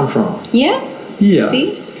 That's where I'm from. Yeah? Yeah.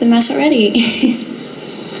 See? It's a match already.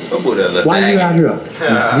 Why you out here?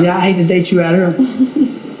 Yeah, I hate to date you out here.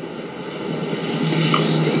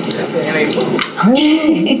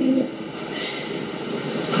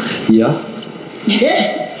 Yeah.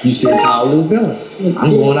 You said tall little better. I'm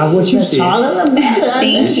going out what you said. Tall little better.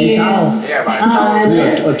 Thank you. Tall.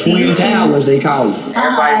 Everybody A twin tower, as they call it.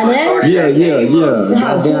 Everybody was short. Yeah.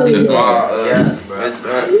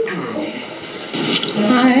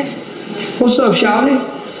 Hi. What's up, Shawty?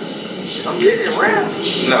 I'm getting around.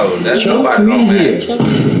 No, that's Choke nobody me on here. that.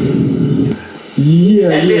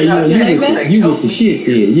 Yeah. You with the shit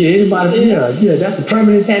there. Yeah, anybody? Yeah. That's a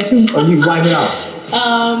permanent tattoo, or you wipe it off?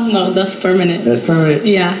 No, that's permanent. That's permanent.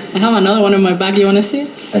 Yeah, I have another one in my back. You wanna see it?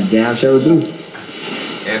 I damn sure do.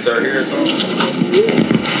 Insert here or something.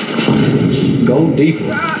 Go deeper.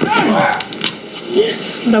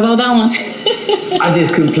 What about that one? I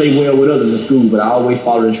just couldn't play well with others in school, but I always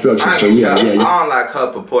follow instructions. So yeah. I don't like her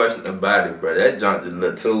proportionate body, bro. That junk just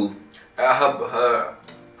look too. Her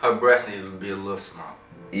breast needs to be a little small.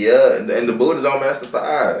 Yeah, and the booty don't match the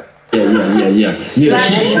thigh. Yeah. My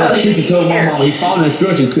teacher told my mom he followed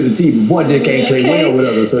instructions to the T, but boy just can't play well with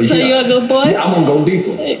others. So you're a good boy? Yeah, I'm gonna go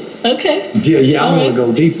deeper. Okay. Yeah, I'm gonna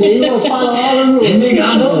go deeper. You gonna follow all the rules. Nigga,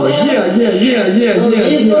 I'm going,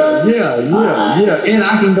 yeah. And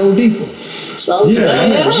I can go deeper. So Yeah.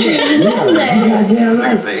 You goddamn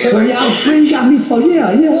right. So y'all friends got me for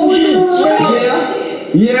yeah. Hell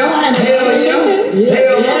yeah.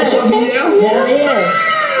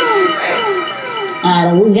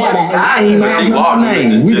 Alright, we got that.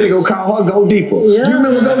 We just gonna call her Go Deeper. Yeah. You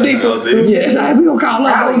remember Go Deeper? Yeah, that's how we gonna call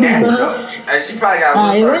her Go Deeper. And she probably got a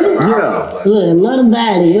little ready? Yeah. Look, another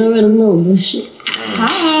body. You already know this shit.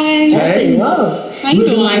 Hi. Hey. How you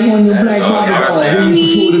doing? Like one of the black body boys who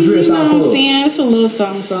used to pull the dress You know off what I'm of. saying? It's a little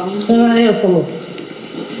something. Stay right here for me.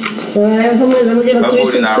 Let me get a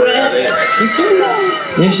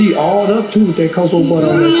 360 And she all up too with that cocoa butter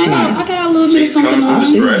on her I skin. got a little bit of something on.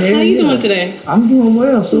 How you doing today? I'm doing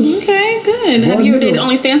well, sis. Okay, good. Have you ever dated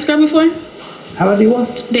OnlyFans girl before? How about you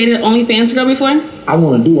what? Dated OnlyFans girl before? I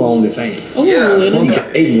want to do OnlyFans. Oh,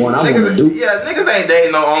 Fuck 81, I want to do. Yeah, niggas ain't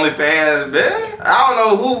dating no OnlyFans, man. I don't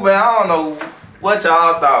know who, man. I don't know what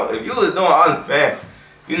y'all thought. If you was doing OnlyFans,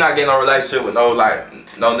 you not getting no relationship with no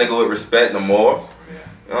nigga with respect no more.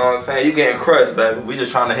 You know what I'm saying? You getting crushed, baby. We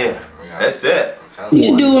just trying to hit. That's it. You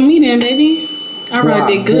should do it with me then, baby. I ride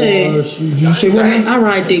it good. You say what? I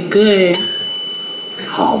ride it good.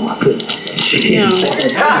 Oh my goodness. Yeah.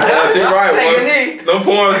 That's it, right. No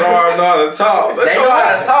porns are not to talk. They know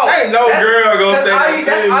how to talk. Ain't no girl gonna say that.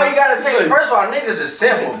 That's all you gotta say. First of all, niggas is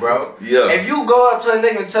simple, bro. Yeah. If you go up to a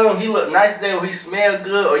nigga and tell him he look nice today or he smell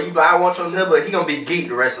good or you I want your nigga, he gonna be geeked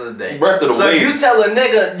the rest of the day. Rest of the so week. if you tell a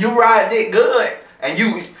nigga you ride dick good and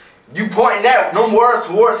you pointing that them words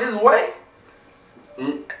towards his way,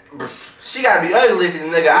 she gotta be ugly if the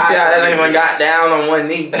nigga eyes. See how that even got down on one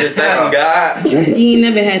knee, just thanking God. You ain't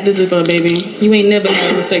never had this before, baby. You ain't never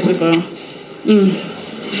had no sex before.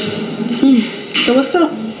 So what's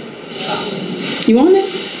up? You want it?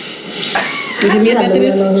 We can get after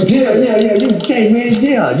this? Yeah. You came in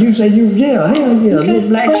jail. You say hell yeah. Little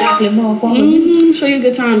black chocolate motherfucker. Show you a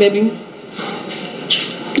good time, baby.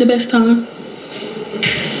 The best time.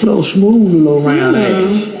 Little smooth, little round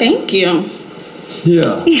ass. Thank you.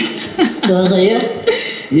 Yeah. So yeah.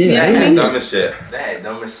 That had dumb as shit. That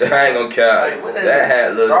dumb as shit. I ain't gonna care. That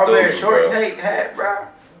hat looks strawberry stupid, bro. shortcake hat, bro.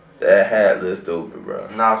 That hat looks stupid, bro.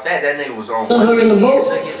 Nah, that nigga was on Her in the boat.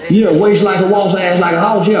 Yeah, waist like a waltz, ass like a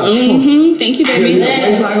house, yeah. Thank you, baby. Yeah,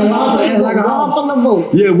 waist like a waltz, ass like a house. On the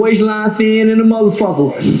boat. Yeah, waistline thin and a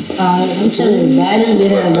motherfucker. I'm telling you, guidance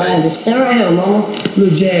did have guidance. Stay right here, mama. Little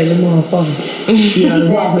jazzy motherfucker. Yeah, the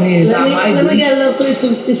walking in. Let me get a little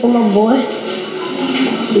 360 for my boy.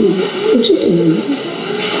 What you doing?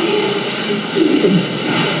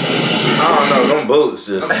 I don't know, them boots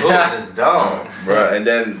just. Them boots is dumb. Bro, and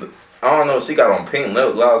then, I don't know, she got on pink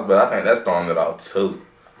lip gloss, but I think that's throwing it out too.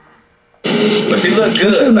 But she look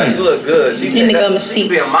good. Like, she look good. She Indigo She Mystique.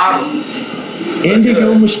 be a model.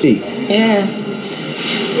 Indigo Mystique. Yeah.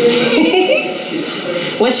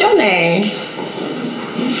 What's your name?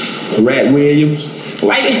 Rat Williams.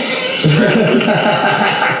 Right.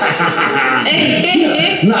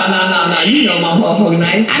 Nah. You know my motherfucking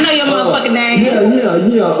name. I know your motherfucking name.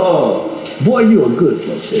 Yeah. Boy, you a good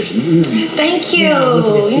flow session. Thank you.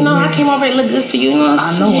 You know, I came over and look good for you. You know what I'm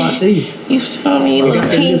saying? I know, I see you. You saw me, you look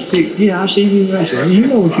pink. Lipstick. Yeah, I see you right there. You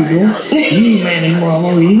know what you're doing. You ain't man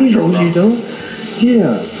anymore. You know what you're doing.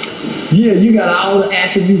 Yeah. Yeah, you got all the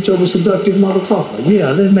attributes of a seductive motherfucker. Yeah,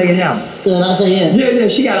 let's make it happen. So I say yeah. Yeah,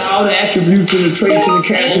 she got all the attributes and the traits and the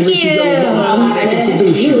characteristics of a woman that can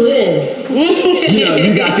seduce you. Yeah,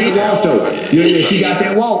 you got that walk though. Yeah, she got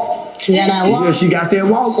that walk. She got that walk. Yeah, she got that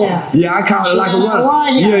walk. Yeah, I call it like a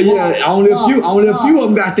runner. Yeah, only a few of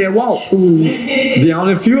them got that walk. Yeah,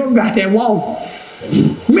 only a few of them got that walk.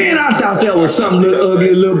 Man, I thought that was some little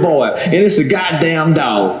ugly little boy, and it's a goddamn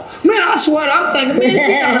dog. Man, I swear, I'm thinking, man,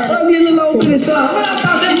 she got an ugly little old bitty son. Man, I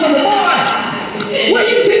thought that was a boy. Where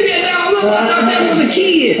you pick that dog up? I thought that was a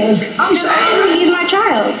kid. I'm sorry. He's my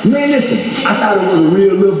child. Man, listen, I thought it was a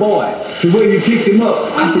real little boy. The way you picked him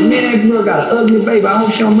up, I said, man, that girl got an ugly baby. I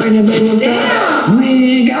hope she don't bring that baby up there.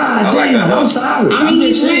 Man, god damn, I'm sorry. I mean,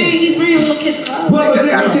 he's wearing little kid's clothes. But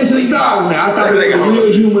this is dog now. I thought it was a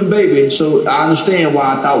real human baby, so I understand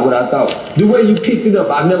why I thought what I thought. The way you picked it up,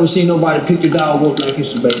 I've never seen nobody pick the dog up like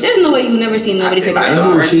it's a baby. There's no way you've never seen nobody pick up a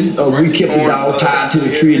dog. We kept the dog tied to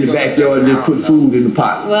the tree in the backyard and then put food in the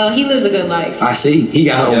pot. Well, he lives a good life. I see. He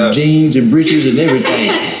got on jeans and breeches and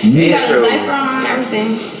everything. He got his diaper on,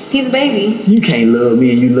 everything. He's a baby. You can't love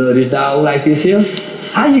me and you love this dog like this here.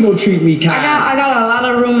 How you gonna treat me kind? I got a lot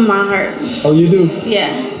of room in my heart. Oh, you do?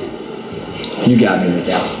 Yeah. You got me with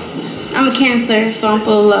that. I'm a Cancer, so I'm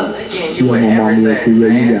full of love. You want my mama to see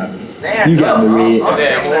you got me. You got me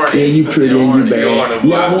red. Yeah, you pretty and you bad.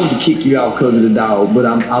 Yeah, I wanted to kick you out because of the dog, but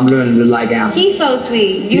I'm learning to like animals. He's so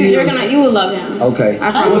sweet. You will love him. Okay.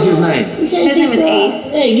 What's his name? His name is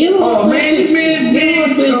Ace. Hey, give him a That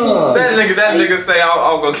nigga say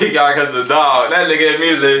I'm gonna kick y'all because of the dog. That nigga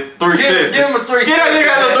immediately 360. Give him a 360. Get that nigga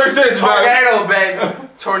out of 360, Tornado, baby.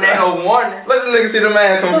 Tornado warning. Let the nigga see the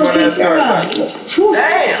man come from that skirt.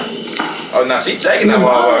 Damn. Oh, no, she taking that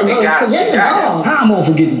motherfucker. He got it. How I'm gonna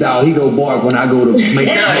forget the dog? He go bark when I go to make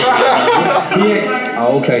that.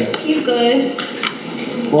 Oh, okay. He's good.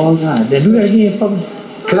 Oh, God. Then do that again for me.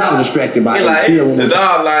 Cause I was distracted by the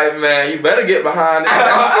dog like, man, you better get behind this.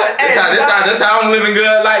 This how I'm living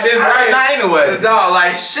good like this right now anyway. The dog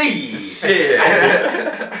like, shit.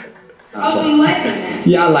 Oh, so you like him then?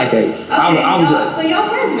 Yeah, I like Ace. Okay, so y'all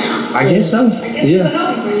friends now? I guess so. Yeah.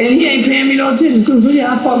 And he ain't paying me no attention too, so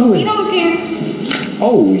yeah, I fuck with him. He don't care.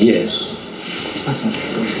 Oh, yes. That's a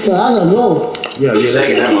So that's a goal. Yeah,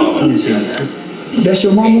 shaking that mama. That's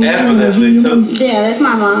your mama? Yeah, that's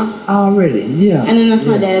my mom. Already, yeah. And then that's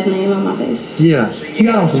my dad's name on my face. Yeah. You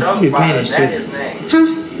got on some pretty panties too.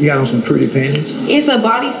 Huh? You got on some pretty panties? It's a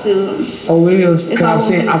bodysuit. Oh, it is? It's all one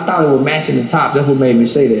piece. I thought it was matching the top. That's what made me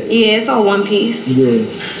say that. Yeah, it's all one piece. Yeah.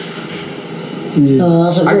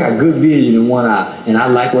 I got good vision in one eye, and I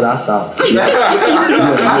like what I saw. Good to go.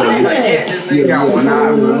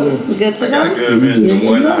 Got good vision in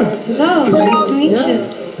one eye. Good to go. Nice to meet you.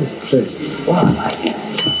 It's a pleasure. Wow, I like it.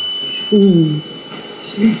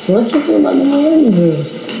 So what you think about the Miami girls?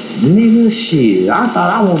 Nigga, shit. I thought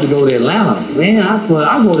I wanted to go to Atlanta. Man, I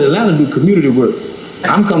go to Atlanta to do community work.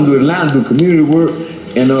 I'm coming to Atlanta to do community work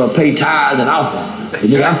and pay tithes and offering. But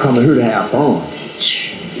nigga, I'm coming here to have fun.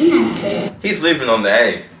 He's sleeping on the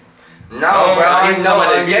A. No, bro, he's talking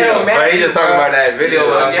about that video. But he just talking about that video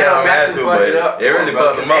with Ghetto Matthew, but it really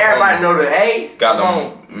fucked him up. Everybody know the A. Got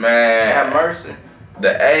them, man. Have mercy.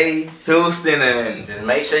 The A, Houston, and just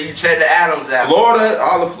make sure you check the Adams out. Florida,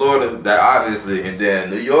 all of Florida, that obviously, and then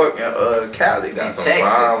New York and Cali got some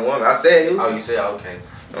fine women. I said Houston. Oh, you said okay.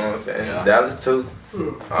 You know what I'm saying? Yeah. Dallas too.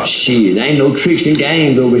 Shit, ain't no tricks and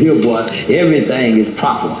games over here, boy. Everything is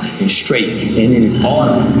proper and straight, and in its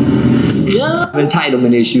order. Yeah.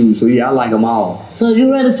 Entitlement issues, so yeah, I like them all. So you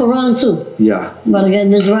ready for round two? Yeah. About to get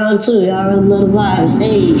this round two. Y'all already know the vibes.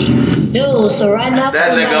 Hey, yo, so right now.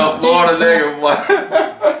 That nigga, Florida nigga, boy.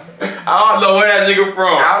 I don't know where that nigga from.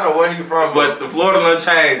 I don't know where he from, but the Florida done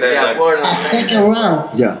changed that. Yeah, Florida done changed. Second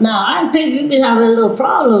round. Yeah. Now, I think you been having a little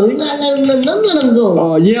problem. You're not letting none of them go.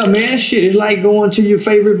 Oh, yeah, man. Shit, it's like going to your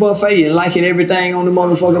favorite buffet and liking everything on the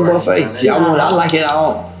motherfucking buffet. Yeah, I like it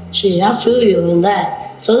all. Shit, I feel you on that.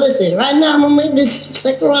 So listen, right now I'm gonna make this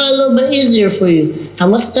second round a little bit easier for you.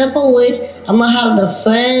 I'm gonna step away. I'm gonna have the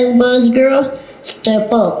fan buzz girl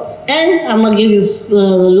step up. And I'm gonna give you a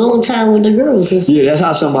long time with the girls. Yeah, that's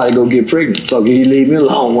how somebody go get pregnant. Fuck it, he leave me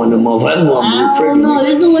alone one of them motherfuckers. That's what I'm get pregnant. No,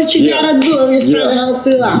 you do what you gotta do. I'm just trying to help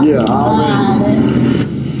you out. Yeah, already.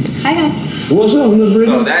 Hi. What's up, little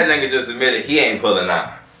Brittany? So that nigga just admitted he ain't pulling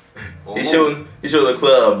out. He shooting the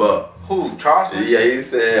club up. Who? Charleston? Yeah, he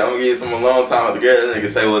said, I'm gonna give you some alone time with the girl. That nigga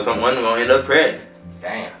say, well, someone gonna end up pregnant.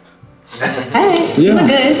 Damn. Hey, you look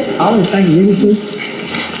good. I don't think you too.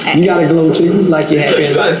 You got a glow to you, like you're happy.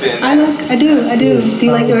 I do. Do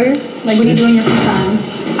you like yours? Like, what do you do in your free time?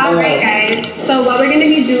 All right, guys. So what we're going to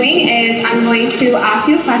be doing is I'm going to ask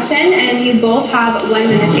you a question, and you both have 1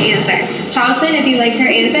 minute to answer. Charleston, if you like her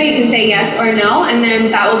answer, you can say yes or no, and then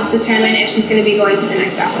that will determine if she's going to be going to the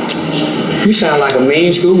next round. You sound like a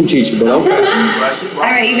mean school teacher, but okay. All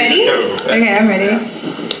right, you ready? Okay, I'm ready.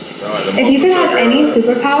 If you could have any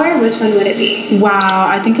superpower, which one would it be? Wow,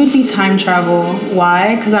 I think it would be time travel.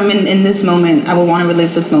 Why? Because I'm in this moment. I would want to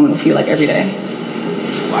relive this moment with you like every day.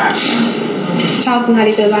 Wow. Charleston, how do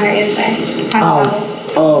you feel about her answer? Time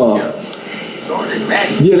travel.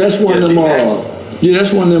 Yeah, that's one of them.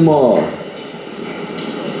 That's one of them.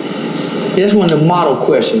 That's one of the model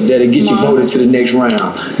questions that'll get you voted to the next round.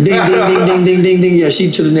 Ding, ding, ding, ding, ding, ding, ding. Yeah, she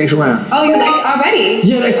to the next round. Oh, you like already?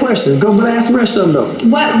 Yeah, that question. Go blast the rest of them though.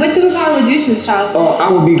 What superpower would you choose, Charleston? I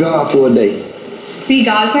would be God for a day. Be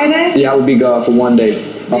God for a day? Yeah, I would be God for one day.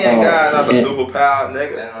 Yeah, God, not a superpower,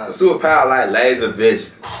 nigga. A superpower like laser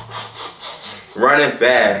vision, running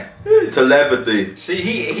fast, telepathy.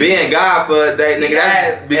 See, being God for a day, nigga.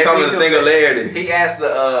 That's becoming a singularity. He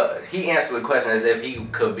answered the question as if he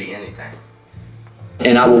could be anything.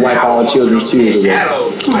 And I would wipe all children's tears away. I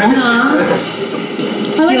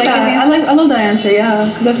like that. I love that answer. Yeah,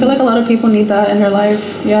 because I feel like a lot of people need that in their life.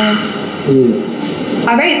 Yeah.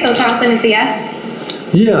 All right, so Charleston, it's a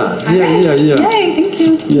yes. Yeah. Yay, thank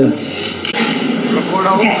you. Yeah.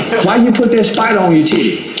 Okay. Why you put that spider on your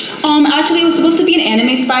titty? Actually, it was supposed to be an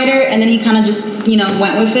anime spider, and then he kind of just,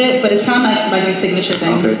 went with it. But it's kind of like my signature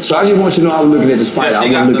thing. Okay. So I just want you to know I was looking at the spider.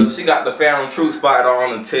 Yeah, she got the Pharaoh Truth spider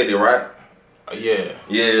on the titty, right? Yeah.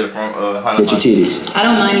 Yeah, from With your titties. I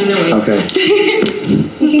don't mind either way. Okay.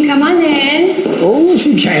 You can come on in. Oh,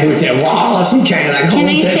 she came with that wall. She came like. Can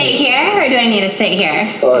I sit here or do I need to sit here?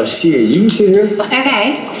 Shit, you can sit here.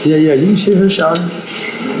 Okay. Yeah, you can sit here, Charlotte.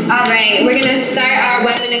 All right, we're gonna start our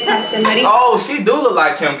 1 minute question. Ready? Oh, she do look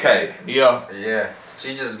like Kim K. Yeah.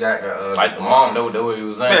 She just got the like the mom. That what he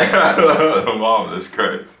was saying. The mom, that's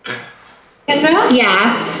crazy. Kendra?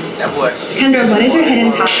 Yeah. That boy. Kendra, what is your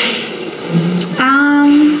hidden talent?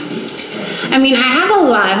 I mean, I have a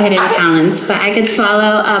lot of hidden talents, but I could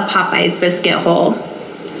swallow a Popeye's biscuit whole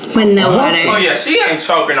with no water. Oh yeah, she ain't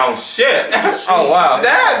choking on shit. Oh wow.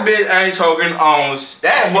 That bitch ain't choking on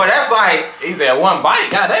that. Boy, that's like he said one bite.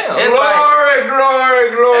 Goddamn. It's glory.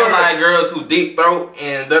 It's like girls who deep throat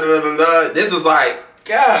and da da da da. This is like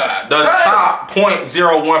the top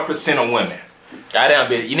 0.01% of women.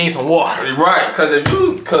 Goddamn, bitch. You need some water. Right, because if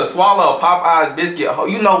you could swallow a Popeye's biscuit,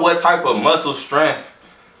 you know what type of muscle strength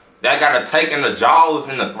that gotta take in the jaws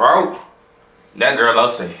and the throat. That girl, I'll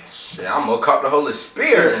say, shit, I'm gonna cop the Holy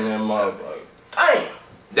Spirit in them motherfuckers. Damn.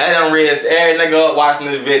 That done raised every nigga up watching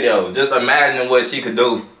this video. Just imagining what she could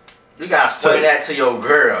do. You gotta explain that to your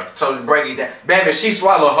girl. So just break it down. Baby, she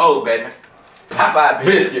swallowed whole, baby. Popeye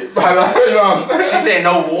biscuit. She said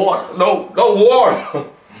no water. No water.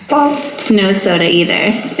 No soda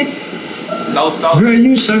either. No soda. Girl,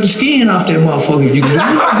 you suck the skin off that motherfucker if you can.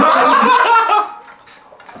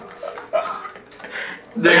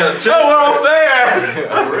 Damn, show what I'm saying.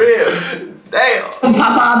 Real. Damn.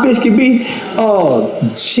 Popeye biscuit be. Oh,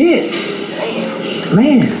 shit.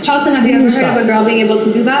 Man. Charleston, have you ever heard of a girl being able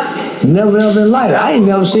to do that? Never ever in life. I ain't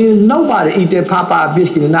never seen nobody eat that Popeye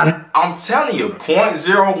biscuit and not. I'm telling you,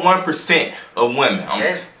 0.01% of women.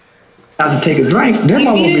 Have to take a drink. That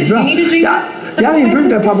mother be dry. You need to drink Y'all didn't drink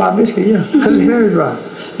that Popeye biscuit, yeah. Because it's very dry.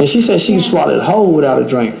 And she said she can swallow it whole without a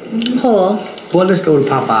drink. Whole. Well, let's go to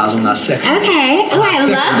Popeyes on our second. Okay. Oh, I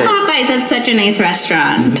love Popeyes. That's such a nice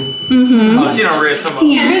restaurant. Oh, she done read some of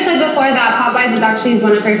Kendra said before that Popeyes is actually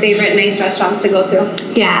one of her favorite nice restaurants to go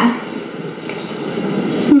to. Yeah.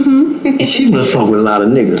 She must fuck with a lot of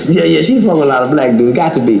niggas. Yeah, she fuck with a lot of black dudes.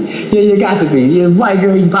 Got to be. Yeah, got to be. Yeah, white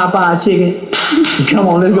girl eating Popeye chicken. Come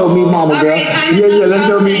on, let's go meet mama, girl. Yeah, let's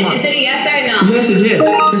go meet mama. Is it a yes or no? Yes, it's yes.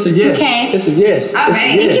 It's a yes. Okay. It's a yes. All right.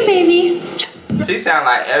 Thank you, baby. She sound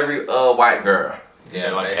like every white girl.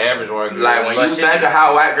 Yeah, like average white girl. Like when you think of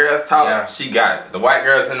how white girls talk, she got it. The white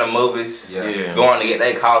girls in the movies, going to get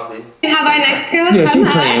their coffee. Can have our next girl? Yeah, she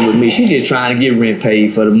playing with me. She just trying to get rent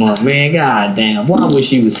paid for the month. Man, god damn. Boy, I wish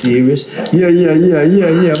she was serious. Yeah.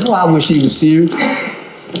 Boy, I wish she was serious.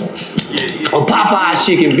 A Popeye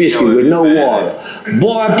chicken biscuit with no water.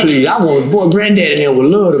 Boy, please. Boy, granddaddy there would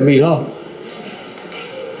love to meet her.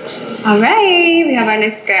 All right, we have our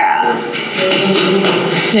next girl.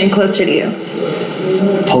 Getting closer to you.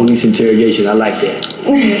 Police interrogation, I like that.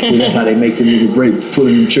 Yeah, that's how they make the nigga break,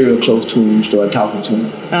 pulling the material close to him, start talking to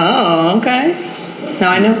him. Oh, okay. Now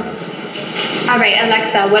I know. All right,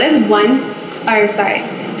 Alexa, what is the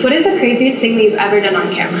craziest thing that you've ever done on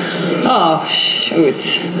camera? Oh, shoot.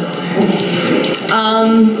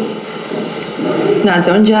 No,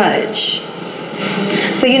 don't judge.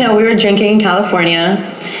 So, you know, we were drinking in California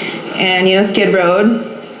and, you know, Skid Road.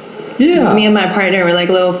 Yeah. Me and my partner were like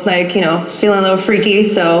feeling a little freaky.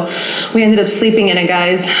 So we ended up sleeping in in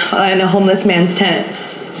a homeless man's tent.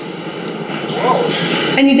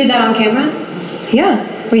 Whoa. And you did that on camera? Yeah.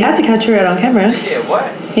 We had to capture it on camera. Yeah,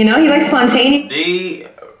 what? You know, he likes spontaneous.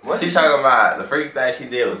 She's talking about the freak thing she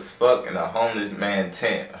did was fuck in a homeless man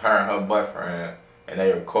tent, her and her boyfriend, and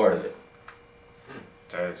they recorded it.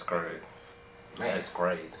 That's crazy. Man, that's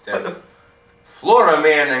crazy. What the Florida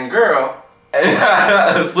man and girl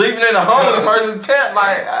sleeping in a homeless person's tent,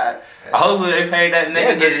 like hopefully they paid that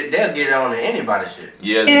nigga. They'll get it on anybody shit.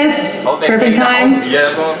 Yeah. Yes. Perfect time. Yeah,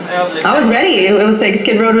 that's what I'm saying. I was ready. It was like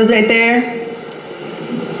Skid Road was right there.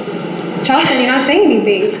 Charleston, you're not saying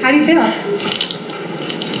anything. How do you feel?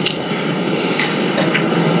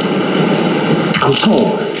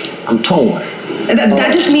 I'm torn.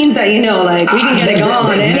 That just means that, you know, like, we can get it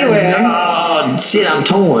going anywhere. Shit, I'm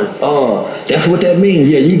torn. That's what that means.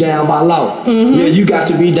 Yeah, you down by law. Yeah, you got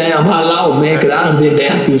to be down by law, man, because I done been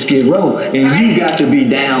down through Skid Row. And you got to be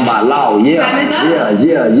down by law. Yeah.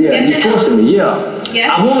 Yeah. You forcing me,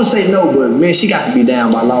 yeah. I want to say no, but, man, she got to be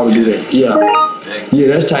down by law to do that. Yeah,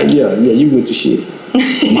 that's tight. Yeah, you with the shit.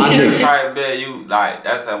 My nigga. Right, bet you, like,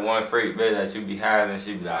 that's that one freak bet that you be having,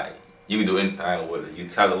 she be like, you can do anything with her. You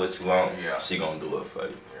tell her what you want, she gonna do it for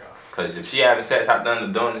you. Cause if she having sex out there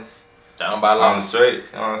in the donuts, down by law on the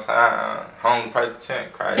streets, you know what I'm saying? Home person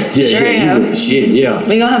tent, crazy. Yeah, you with the shit, yeah.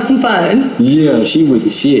 We gonna have some fun. Yeah, she with the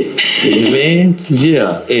shit. Yeah, man,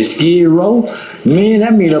 yeah. And Skid Row, man,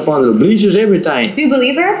 that mean up under the bleachers, everything. Do you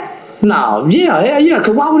believe her? No, yeah,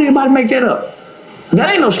 cause why would anybody make that up? That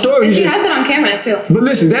ain't no story. And she has it on camera too. But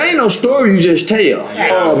listen, that ain't no story you just tell.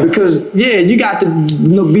 Because you got to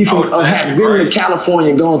be from been to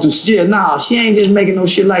California and going through. Yeah, nah, she ain't just making no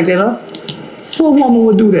shit like that up. What woman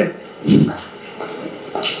would do that?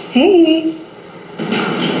 Hey.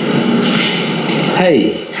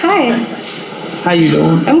 Hey. Hi. How you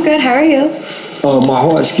doing? I'm good. How are you? My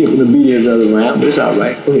heart's skipping a beat every other round, but it's all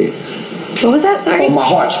right. Go ahead. What was that? Sorry? My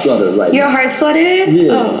heart fluttered right Your heart fluttered?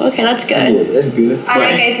 Yeah. Oh, okay, that's good. Yeah, that's good.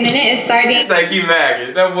 Alright guys, minute is starting. I think he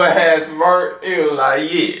mad. That boy had smart. He was like,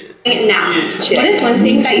 Now, what is one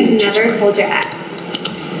thing that you've never told your ex?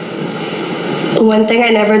 One thing I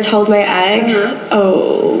never told my ex?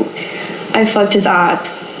 Oh, I fucked his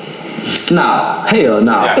ops. Nah, hell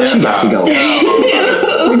nah. She got to go.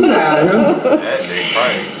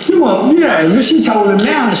 But she told him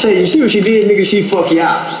now to say, you see what she did, nigga, she fuck your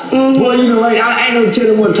ops. Well, you know, like, I ain't no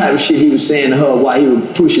telling what type of shit he was saying to her while he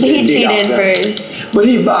was pushing that dick out there. He cheated first. But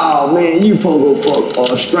man, you supposed to go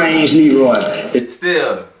fuck strange Leroy. It's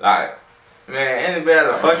still, like, man, anybody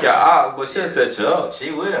to fuck your ops, but she'll set you up.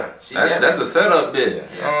 She will. That's a setup bitch.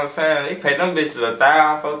 You know what I'm saying? They pay them bitches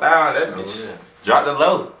 $1,000, $4,000. That bitch drop the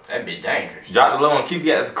low. That'd be dangerous. Drop the low and keep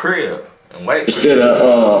you at the crib and wait. Instead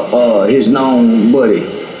of his known buddy.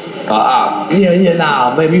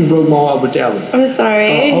 Nah, baby, you broke my heart with that one. I'm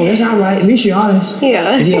sorry. That's all right. At least you're honest.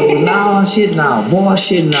 Yeah. But shit now. Boy,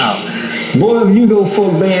 shit now. Boy, if you go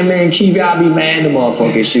fuck Bandman Keith, I'll be mad the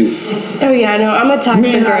motherfucking shoot. Oh yeah, no, I'm a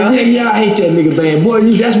toxic girl. I hate that nigga Band. Boy,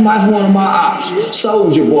 that's one of my ops.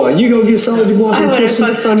 Soldier Boy. You go get Soldier Boy some pussy? I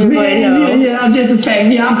wouldn't fuck Soldier Boy, no. Yeah, just the fact.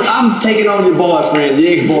 Yeah, I'm taking on your boyfriend,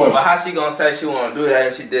 your ex-boyfriend. But how she gonna say she wanna do that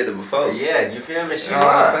if she did it before? Yeah, you feel me? She you know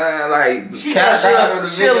what I'm saying? Like,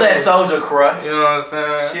 she'll let Soldier crush. You know what I'm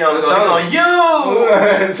saying? She only gonna you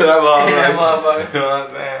to that motherfucker. You know what I'm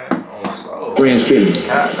saying? Friends feeling.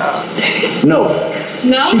 No.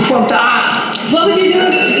 She fucked the op. What would you do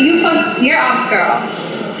if you fucked your ops girl?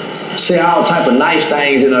 Say all type of nice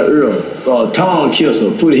things in her ear. Tongue kiss her,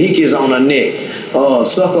 put hickeys on her neck,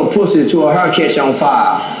 suck her pussy till her hair catch on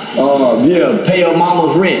fire. Pay her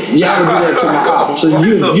mama's rent. Y'all do that to my op. So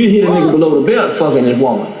you hit a nigga below the belt fucking this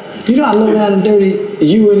woman. You know how low down and dirty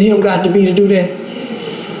you and him got to be to do that?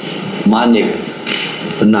 My nigga.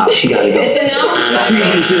 But nah, she gotta go. It's a no?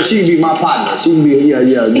 She can be my partner. She can be, Yeah,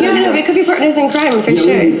 we could be partners in crime for sure.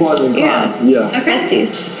 Yeah, we can be partners in crime. Yeah. Okay.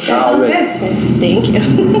 Besties. Already. Thank you.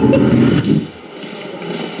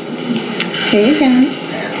 Hey again.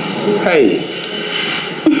 Hey.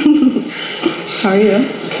 How are you?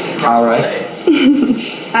 All right.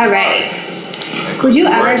 All right. Would you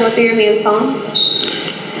ever go through your man's phone?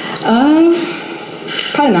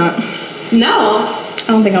 Probably not. No. I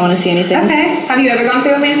don't think I want to see anything. Okay. Have you ever gone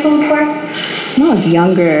through a man's phone before? When I was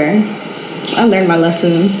younger, I learned my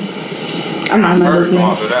lesson. I'm not my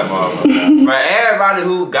business. But everybody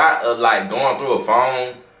who got like going through a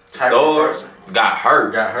phone store got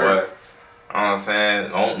hurt. But, you know what I'm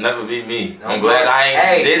saying? Don't never be me. I'm glad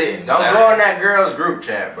I ain't did it. Don't go in that girl's group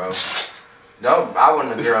chat, bro. I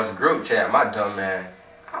went in the girl's group chat. My dumb man.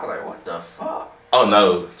 I was like, what the fuck? Oh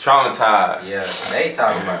no, traumatized. Yeah, they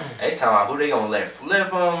talking about who they gonna let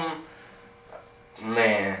flip them.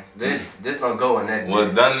 Man, this don't go in that.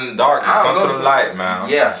 What's done in the dark, come to the light, man.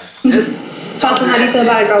 Yeah. Charleston, how do you feel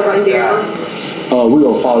about a girl going through your phone? We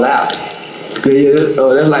gonna fall out. Yeah,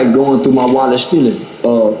 that's like going through my wallet stealing.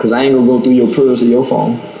 Cause I ain't gonna go through your purse or your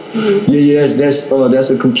phone. Mm-hmm. Yeah, that's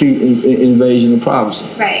a complete invasion of privacy.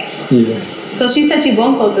 Right. Yeah. So she said she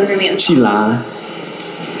won't go through her man's phone. She lying.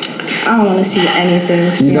 I don't want to see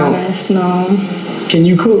anything, to be honest. No. Can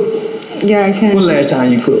you cook? Yeah, I can. When last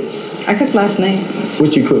time you cooked? I cooked last night.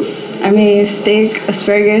 What you cook? I made steak,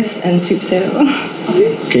 asparagus, and sweet potato.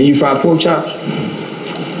 Can you fry pork chops?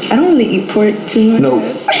 I don't really eat pork too much. No.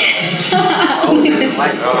 Old niggas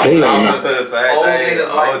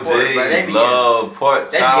love pork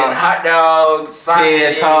chops. They getting hot dogs,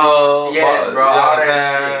 sausage, toe, yes, bro, all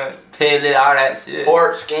that shit. Pellet, all that shit.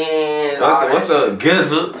 Pork skin. What's the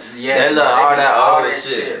gizzards? Yes, all that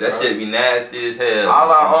shit. That shit be nasty as hell. All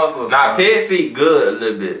our uncles. Nah, pig feet good a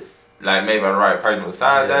little bit. Like maybe by the right person.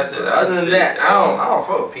 Besides that shit. Other than that, I don't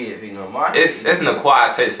fuck with pig feet no more. It's an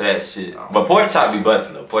acquired taste for that shit. But pork chop be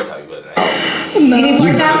busting though. Pork chop be busting. You need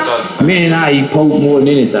pork chop? Me and I eat pork more than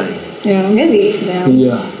anything. Yeah, really?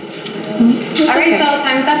 Yeah. Alright, so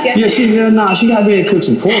time's up. Yeah, she got to be able to cook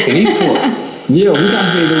some pork and eat pork. Yeah, we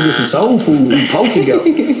got to be able to get some soul food and eat pork together.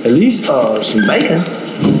 At least some bacon.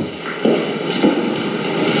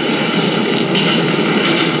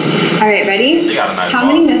 Alright, ready? How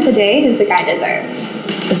many minutes a day does a guy deserve?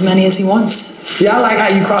 As many as he wants. Yeah, I like how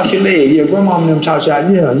you cross your leg. Yeah, grandma and them taught you out.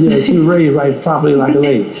 Yeah, she was raised right properly like a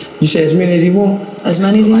lady. You say as many as he want? As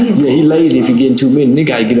many as he needs. Yeah, he lazy if he getting too many. Nigga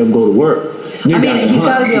gotta get up and go to work. Nigga he's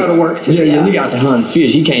gotta be able to work too. Yeah, nigga got to hunt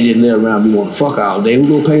fish. He can't just lay around and be wanting to fuck all day. Who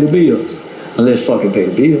gonna pay the bills? Unless fucking pay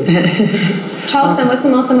the bills. Charleston, what's the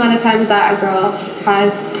most amount of times that a girl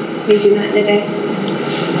has made you nut in a day?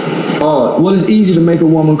 Well, it's easy to make a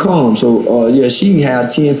woman come. So, she can have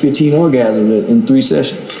 10, 15 orgasms in 3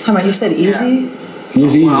 sessions. How about you said easy?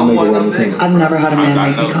 It's easy to make a woman come. I've never had a man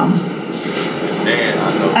make me come.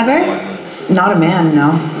 Ever? Not a man,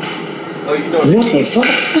 no. What the fuck?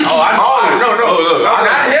 No,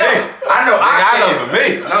 not him. I know for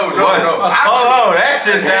me. No. Hold on, that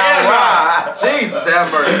shit sound right. Jesus, have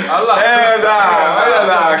mercy. I love it. Hell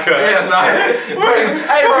nah,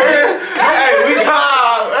 Hey, we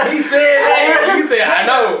talk. He said that. You said, I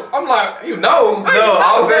know. I'm like, you know. No,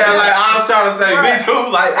 I was saying like, I was trying to say me too.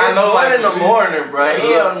 Like, I know like. It's 1 in the morning, bro.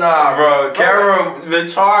 Hell nah, bro. Kara been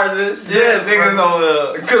charged this shit. Yes, niggas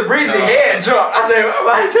on Cause Breezy head jump. I said,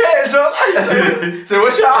 his head jump. Said,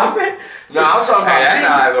 what's y'all, man? No, I'm talking about that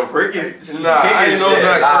guy's a freaking I ain't know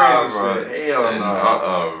that crazy bro. Shit. Hell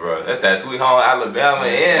no. Bro. That's that Sweet Home Alabama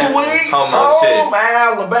and Sweet Home shit.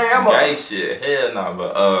 Alabama. Gay shit. Hell no,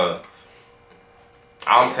 but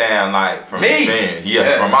I'm saying like from experience.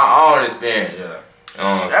 Yeah, from my own experience. Yeah. You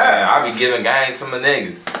know what I'm saying? I be giving game to my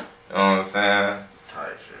niggas. You know what I'm saying?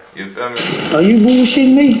 Tight shit. You feel me? Are you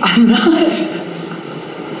bullshitting me? I'm not.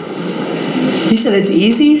 You said it's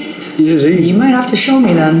easy? It's easy. You might have to show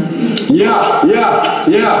me then. Yeah.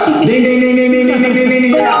 Ding, ding, ding, ding, ding, ding, ding, ding,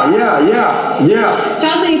 ding. Yeah.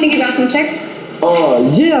 Charleston, you think you got some chicks?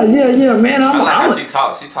 Yeah, man. I like how she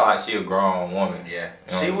talk. She talk like she a grown woman. Yeah.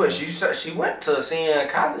 You know she went to senior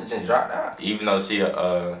college and dropped out. Even though she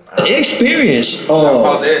experience.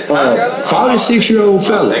 46-year-old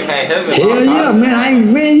fella. They can't hit me. Hell yeah, man. I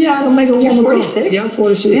can make a woman. You're 46? Yeah, I'm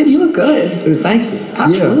 46. Damn, you look good. Thank you.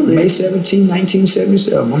 Absolutely. Yeah, May 17,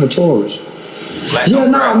 1977. I'm a Taurus.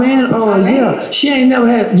 Man. She ain't never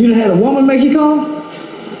had. You done had a woman make you come?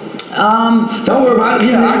 Don't worry about it.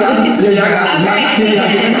 Yeah, I got it. Yeah, I got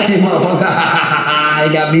it. Motherfucker. They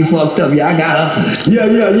got me fucked up. Yeah, I got her. Yeah.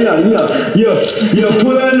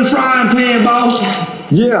 Put her in the frying pan, boss.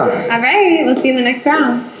 Yeah. All right. We'll see you in the next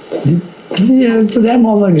round. Yeah, put that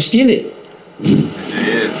motherfucker in the skillet. She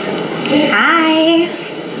is. Hi.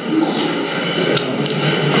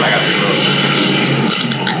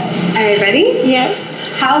 Are you ready? Yes.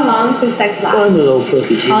 How long should sex last? I'm a little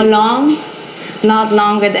crooked. How long? Not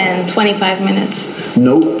longer than 25 minutes.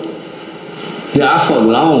 Nope. Yeah, I fuck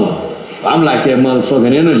long. I'm like that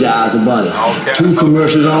motherfucking Energizer bunny. Okay. 2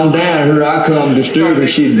 commercials on down, here I come disturbing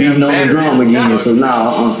shit, beating on the drum again. So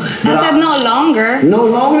now, I said no longer. No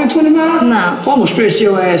longer than 25? No. I'm gonna stretch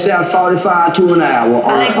your ass out 45 to an hour.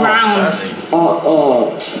 I like rounds.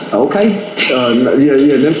 Okay.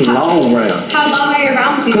 Yeah, them some long rounds. How long are your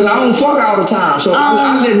rounds? Cause I don't fuck all the time, so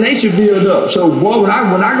I let nature build up. So boy, when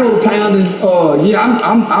I go to pounding,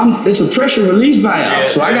 I'm it's a pressure release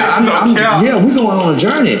valve. So we going on a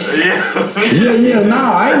journey. No,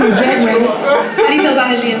 I ain't no jackrabbit. How do you feel about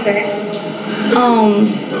his answer?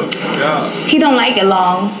 He don't like it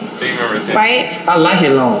long. Right? I like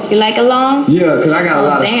it long. You like it long? Yeah, because I got a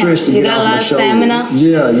lot of stress to get off my shoulder. You got a lot of stamina?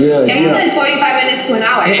 Yeah, you Yeah. said 45 minutes to an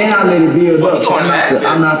hour. And I let it build up. So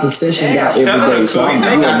I'm not the session guy every day. So I'm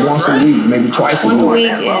doing it once a week, maybe twice a week. Once a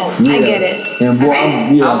week, yeah. I get it. And boy,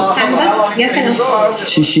 Time's up. Yes or no?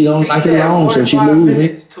 She don't like it long, so she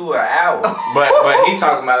losing. To an hour. But he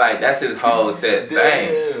talking about like that's his whole set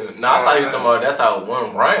thing. No, I thought you were talking about that's how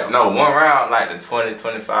 1 round. No, 1 round, like the 20,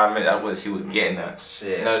 25 minutes, that's what she was getting at.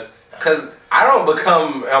 Shit. Cause I don't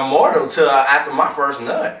become immortal till after my first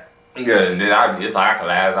nut. Yeah, and then it's like I can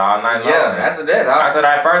last all night long. Yeah, after that. After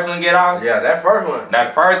that first one get off? Yeah, that first one.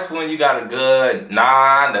 That first one, you got a good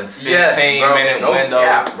 9 to 15 minute window.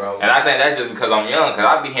 Bro. And I think that's just because I'm young, because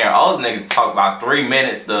I be hearing old niggas talk about 3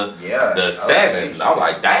 minutes the 7. I'm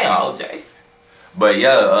like, damn, OJ. But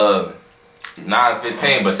yeah, 9 to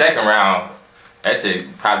 15, but second round, that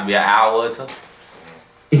shit probably be an hour or 2.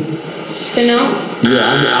 So no?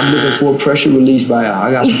 Yeah, I'm looking for a pressure release valve.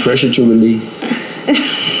 I got some pressure to release.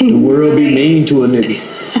 The world be mean to a nigga.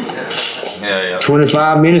 Yeah.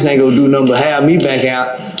 25 minutes ain't gonna do nothing but have me back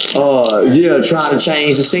out. Trying to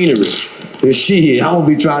change the scenery. Shit, I'm gonna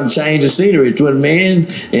be trying to change the scenery to a man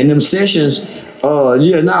in them sessions.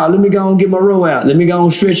 Let me go and get my row out. Let me go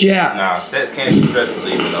and stretch you out. Nah, sets can't be stress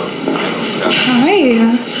relieving though.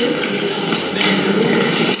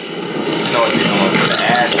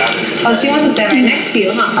 Oh, she wants to sit right next to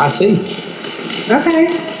you, huh? I see. Okay.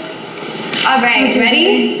 All right,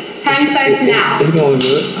 ready? Time starts now. It's going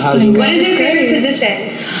good. What is your favorite position?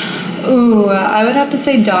 Ooh, I would have to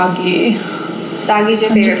say doggy. Doggy's your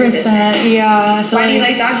favorite 100%, position? yeah. I feel Why do you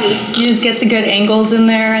like doggy? You just get the good angles in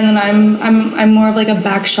there, and then I'm more of like a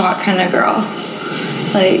back shot kind of girl.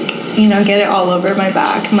 Like, get it all over my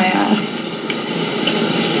back, my ass.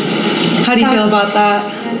 How do you feel about that?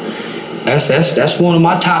 That's one of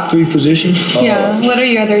my top 3 positions. Yeah. What are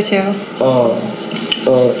your other 2?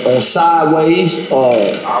 Sideways.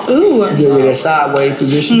 Ooh. That sideways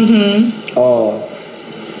position. Mm-hmm.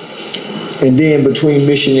 And then between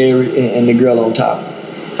missionary and the girl on top.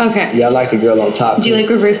 Okay. Yeah, I like the girl on top. Do you like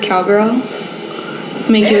reverse cowgirl?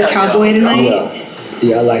 Make you a cowboy tonight?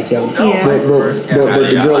 Yeah, I like that. Yeah. But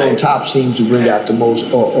the girl on top seems to bring out the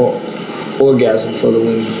most orgasm for the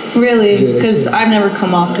women. Really? Because I've never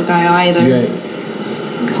come off to guy either. Yeah.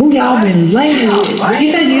 Who y'all been laying with?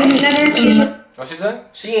 You said you never. What she said?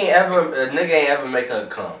 A nigga ain't ever make her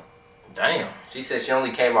come. Damn. She said she only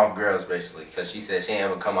came off girls basically, cause she said she ain't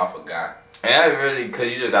ever come off a guy. And that's really, cause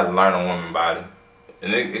you just gotta learn a woman's body.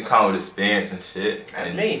 And it comes with experience and shit.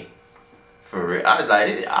 And me. For real, I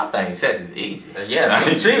think sex is easy. Yeah,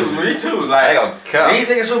 me too. Like, these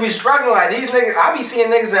niggas who be struggling, like these niggas, I be seeing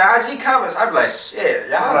niggas in IG comments, I be like, shit,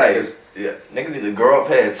 y'all niggas. Yeah, niggas need to grow up,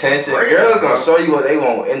 pay attention. Real, Girls bro. gonna show you what they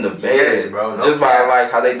want in the bed. Yes, bro. Just by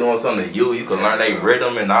like how they doing something to you can learn they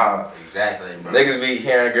rhythm and all. Exactly, bro. Niggas be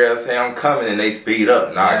hearing girls say I'm coming and they speed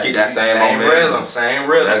up. Nah, keep that same momentum. Same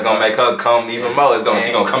rhythm. That's gonna make her come even more.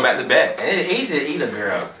 She gonna come back to back. And it's easy to eat a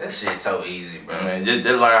girl. That shit's so easy, bro. Man, just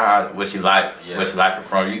learn what she like, what she like it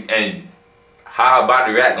from you, and how her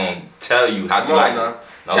body react gonna tell you how she like it.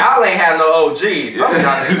 No. Y'all ain't have no OGs. Some of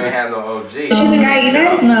y'all niggas ain't have no OGs. She's a guy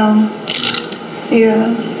either? No.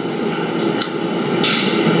 Yeah.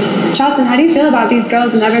 Charleston, how do you feel about these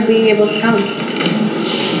girls never being able to come?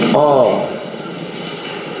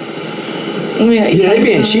 They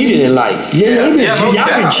been cheated in life. Y'all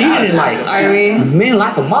been cheated in life. Are we? Men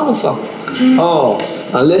like a motherfucker.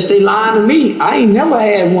 Unless they lying to me, I ain't never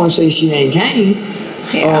had one say she ain't came.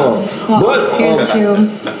 Yeah. Here's 2.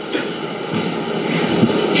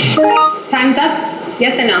 Time's up.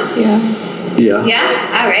 Yes or no? Yeah.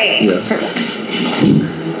 Yeah? All right. Yeah. Perfect.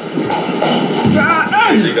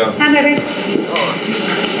 There you go. Time, baby.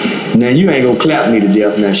 Now you ain't gonna clap me to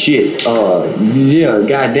death now, shit.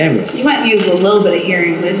 God damn it. You might use a little bit of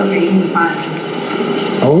hearing, but it's okay, you can be fine.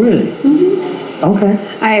 Oh really? Mm-hmm. Okay.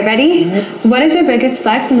 All right, ready? What is your biggest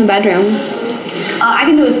flex in the bedroom? I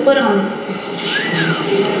can do a split on.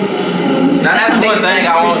 Now that's one thing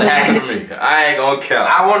I want to happen to me. I ain't gonna care.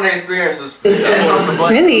 I want to experience a split on the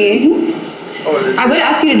butt. Really? I would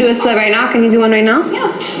ask you to do a split right now. Can you do one right now?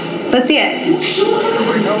 Yeah. Let's see it.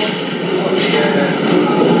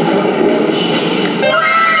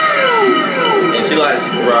 And she like she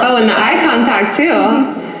can rock. Oh, and the eye contact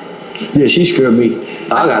too. Yeah, she scared me.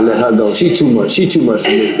 I gotta let her go. She too much. She too much for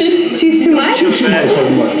me. She's too much? She's too much for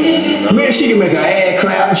me. Man, she can make her ass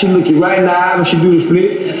clap. She look you right in the eye when she do the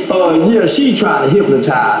split. Yeah, she trying to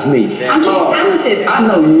hypnotize me. I'm just talented. I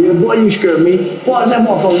know you, yeah. Boy, you scared me. Boy, that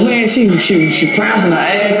motherfucker, man, she prancing her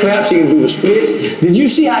ass clap. She can do the splits. Did you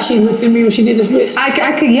see how she looked at me when she did the splits? I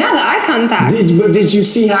could, yeah, the eye contact. Did you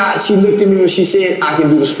see how she looked at me when she said I can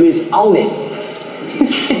do the splits on it?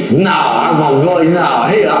 No, I'm gonna go. No,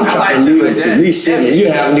 hey, I'm trying to live to at least 7.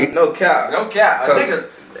 You have nigga. No cap. No cap. A nigga,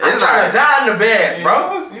 I'm trying to die in the bed,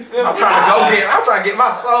 bro. I'm trying to get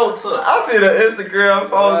my soul to it. I see the Instagram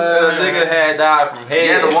post that a nigga had died from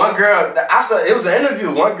head. Yeah, the one girl, I saw, it was an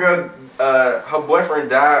interview. One girl, her boyfriend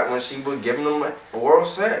died when she was giving him a oral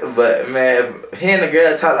sex. But man, hearing a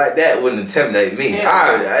girl talk like that wouldn't intimidate me.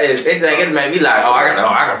 Yeah. If anything, it made me like, oh, I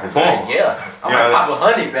gotta perform. Yeah, I'm like Papa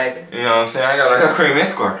Honey, baby. You know what I'm saying? I got like a cream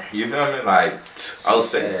escort. You feel me? Like, I'll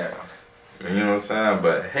say that. You know what I'm saying?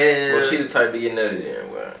 But hell, Well, she the type to get nutty then,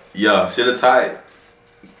 bro. Yeah, she the type.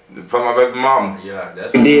 For my baby mama. Yeah,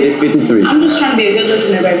 that's Did at 53. I'm just trying to be a good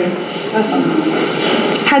listener, baby. That's all.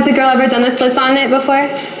 Has a girl ever done the splits on it before?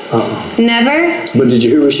 Never? But did you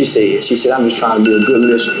hear what she said? She said, I'm just trying to be a good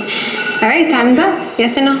listener. All right, time's up.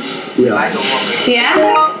 Yes or no? Yeah.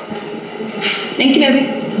 Yeah? Thank you, baby.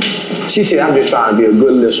 She said, I'm just trying to be a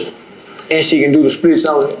good listener. And she can do the splits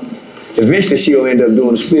on it. Eventually, she'll end up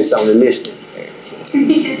doing the splits on the listening.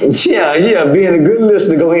 Yeah, being a good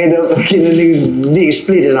listener gonna end up getting a nigga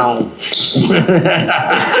split it on.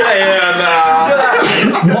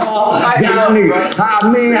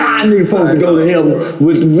 I mean, I need folks to go to heaven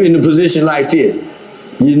in a position like this.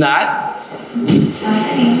 You not?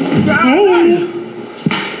 Hey.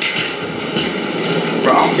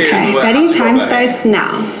 Bro, I'm curious Okay, what ready? Time starts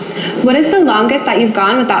now. What is the longest that you've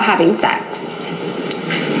gone without having sex?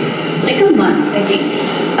 Like a month, I think.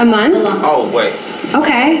 A month? Oh, wait.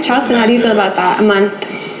 Okay, Charleston, how do you feel about that? A month?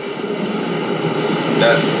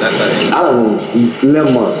 That's I don't know,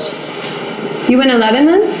 11 months. You went 11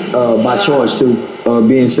 months? By choice too,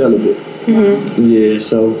 being celibate. Yeah,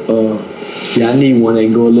 so yeah, I need one that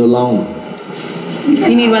can go a little longer.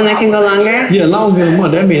 You need one that can go longer? Yeah, longer than a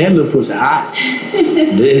month. That means that little pussy hot.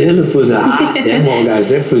 That little pussy hot. That more guys,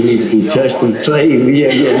 that pussy needs to be touched and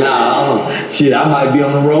played. Shit, I might be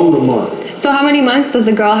on the road a month. So how many months does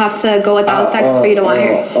a girl have to go without sex for you to want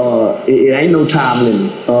her? It ain't no time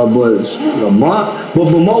limit, but a month.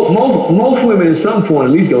 But most women at some point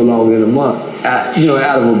at least go longer than a month.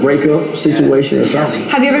 Out of a breakup situation or something.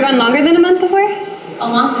 Have you ever gone longer than a month before? A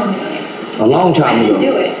long time ago. A long time I ago. can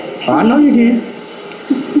do it. Oh, I know you can.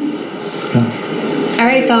 All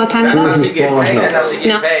right, so time's That's up. how she get paid. That's how she get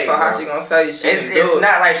No. paid. So how she gonna say she It's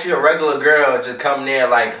not like she a regular girl just coming in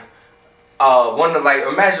like,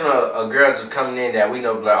 imagine a girl just coming in that we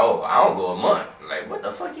know like, oh, I don't go a month. Like, what the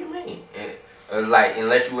fuck you mean? Like,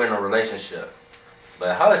 unless you in a relationship.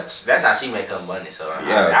 But that's how she make her money, so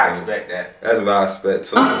I expect that. That's what I expect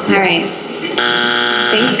too. All right.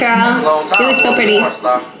 Thanks, girl. That's a long time. You look so pretty.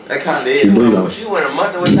 That kind of is. She went a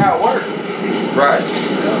month without work. Right.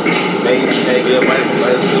 Made good money from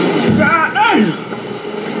us too.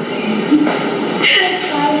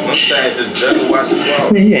 I'm saying just juggle while she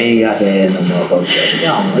walk. Man, you ain't got to add no motherfucker.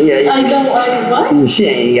 I don't like what? She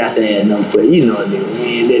ain't got to add no, but you know what I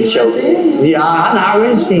mean. That show. Yeah, I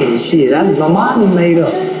already seen it. Shit, my mind made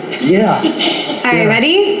up. Yeah. All right,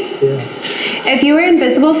 ready? Yeah. If you were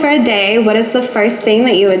invisible for a day, what is the first thing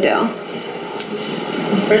that you would do?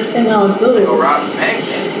 The first thing I would do. Go rob the bank.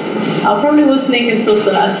 I probably would sneak into a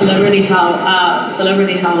celebrity house. Somebody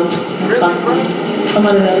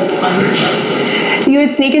that would find stuff. You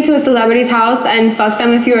would sneak into a celebrity's house and fuck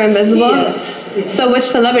them if you were invisible? Yes. So which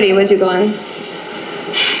celebrity would you go in?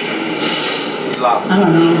 I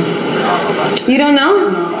don't know. You don't know?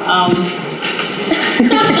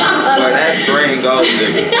 Boy, that's green gold,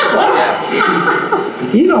 nigga.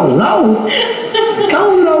 You don't know.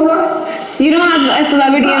 Don't know. You don't have a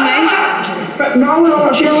celebrity in mind?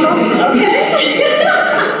 No, she don't know.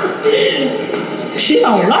 Okay. She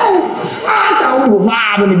don't know. I thought we were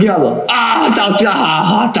vibing together. I thought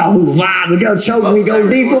we were vibing together. Choke me,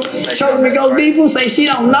 go deeper. Say she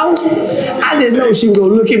don't know. I didn't know she was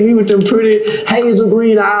gonna look at me with them pretty hazel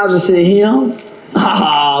green eyes and say him.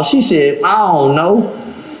 She said, I don't know.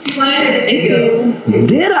 You wanted her to thank you.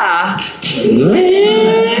 Did I?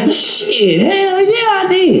 Man, shit, hell yeah, I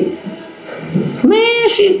did. Man,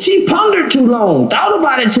 she pondered too long, thought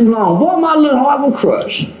about it too long. Boy, my little heart was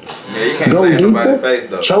crushed. Yeah, you can't Go play deeper, nobody's face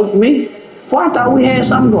though. choke me. Boy, I thought we had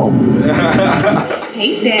something going.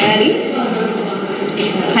 Hey, Daddy.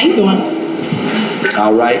 How you doing?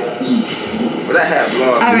 All right. But that hat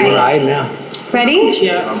blowing. All right. All right now. Ready?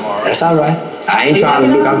 Yeah. I'm alright. That's all right. I ain't trying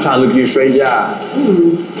to look. I'm trying to look you straight in your eye.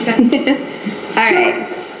 All right.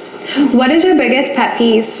 What is your biggest pet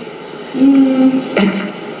peeve?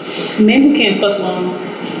 Men who can't fuck long.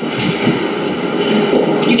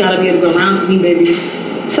 You gotta be able to go around to me, baby.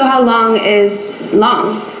 So how long is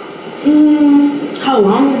long? How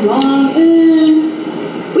long is long?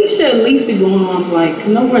 We should at least be going on for like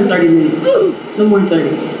no more than 30 minutes. No more than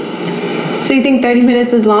 30. So you think 30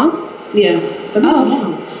 minutes is long? Yeah, but that's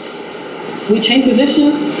long. We change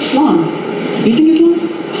positions, it's long. You think it's long?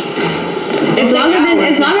 It's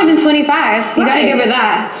longer than 25. You gotta give her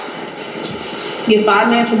that. Get 5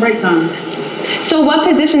 minutes for break time. So what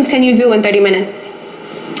positions can you do in 30 minutes?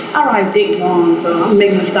 I ride dick long, so I'm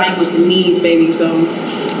making a style with the knees, baby, so. I'm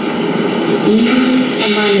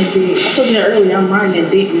riding that dick. I told you that earlier, I'm riding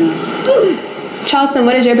that dick now. Charleston,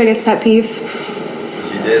 what is your biggest pet peeve?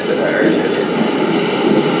 She did say that earlier.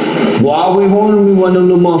 Boy, all we wanted me one of them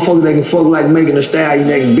little motherfuckers that can fuck like making a stallion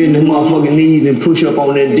that can bend the motherfucking knees and push up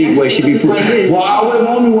on that dick where she be put. Boy, I always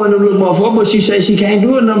wanted me one of them little motherfuckers, but she said she can't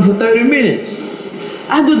do it nothing for 30 minutes.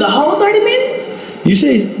 I do the whole 30 minutes? You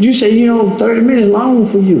say 30 minutes long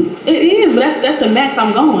for you. It is, but that's the max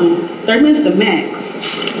I'm going. 30 minutes the max.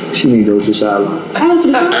 She need to go to the sideline. I go to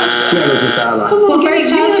the side. She gotta go to the sideline. Come on, Well, give first,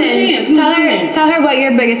 me another Charleston, chance. tell her what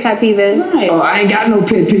your biggest pet peeve is. Right. Oh, I ain't got no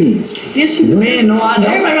pet peeves. Yes, you do. Man, no, I don't.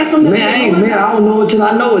 Everybody got something. Man, I don't know it till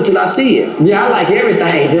I know it, till I see it. Yeah, I like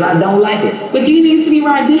everything till I don't like it. But you need to see me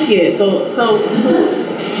ride dick yet. So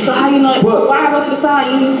how you know? What? Why I go to the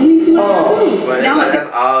side? You need to see what I do. But it's Now, like, that's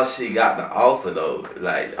all she got to offer though.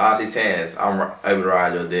 Like all she's saying is, I'm able to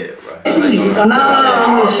ride your dick, bro. Like,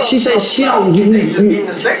 No. She said she don't. They just getting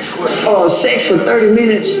the sex question. Sex for 30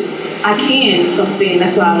 minutes. I can. So I'm saying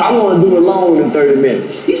that's why I want to do it longer than 30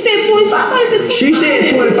 minutes. You said 25. I thought you said 25. She said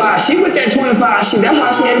 25. She went that 25. That's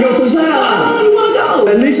why she had to go to the sideline. Oh, you want to go?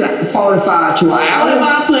 At least 45 to an hour.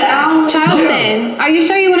 45 to an hour. Charleston, are you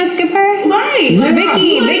sure you want to skip her? Right. Yeah.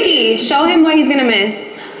 Vicky, show him what he's gonna miss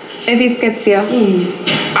if he skips you.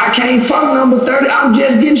 I can't fuck number 30. I'm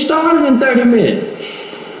just getting started in 30 minutes.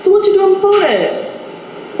 So what you doing before that?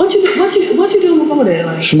 What you doing before that?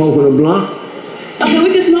 Like, Smoking a blunt. okay,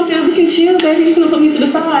 we can smoke that. We can chill, baby. You can put me to the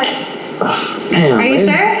side. Damn, Are you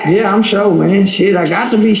man. sure? Yeah, I'm sure, man. Shit, I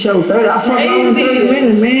got to be sure. 30. I fuck over 30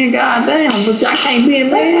 minutes, man. God damn, but I can't be in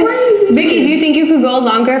That's man. crazy. Vicky, do you think you could go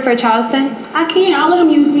longer for Charleston? I can't. I'll let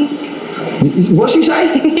him use me. What she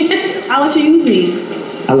say? I'll let you use me.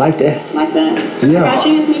 I like that. Like that. Yeah. Got a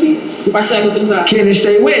chance, maybe? Or should I go to the side? Can it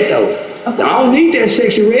stay wet though? I don't need that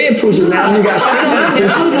sexy red pussy now. You got spitting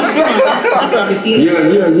pussy.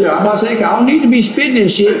 Yeah. I'm about to say, I don't need to be spitting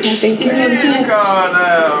and shit. Thank you. calm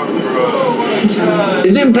down, bro.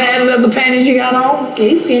 Is them padded leather panties you got on? Yeah,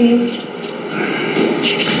 these pennies.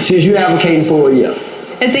 Since you advocating for it, yeah.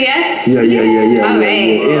 It's a yes? Yeah. All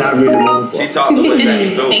right. And I really want She talked the way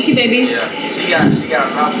back too. Thank you, baby. Yeah, she got a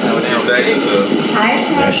mouth now. What you saying? Hi,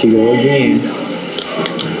 There she go again.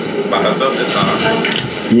 By herself this time.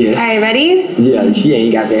 Yes. All right, ready? Yeah, she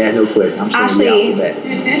ain't got to ask no question. I'm saying Ashley.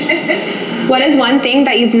 that. What is one thing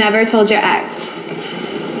that you've never told your ex?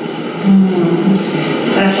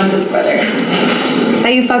 That I fucked his brother.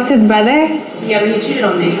 That you fucked his brother? Yeah, but he cheated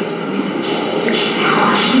on me.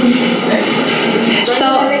 So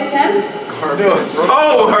that makes sense? It was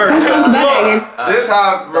so hurt. This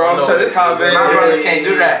how, bro. I'm telling this how bad. My brothers can't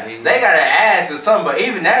do that. They got an ass or something, but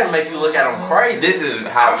even that'll make you look at them crazy. This is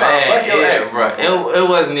how bad it is, bro. It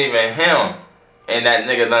wasn't even him. And that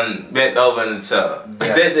nigga done bent over in the chair.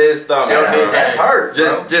 Sit this stomach. That's hurt.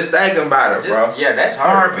 Just thinking about it, bro. Yeah, that's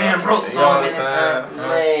hard. Being broke You know what I'm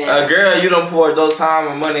saying? A girl you done poured your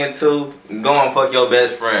time and money into, go and fuck your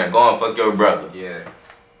best friend. Go and fuck your brother. Yeah.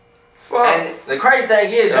 And the crazy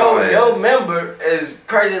thing is, your member is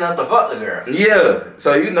crazy enough to fuck the girl. Yeah.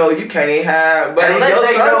 So you know you can't even have, but unless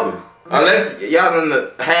they know. Unless y'all done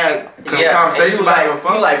had conversation like,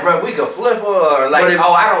 about you like, bro, we could flip her, or like,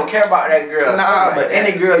 I don't care about that girl. Nah, but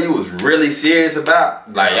any girl you was really serious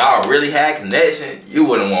about, like y'all really had connection, you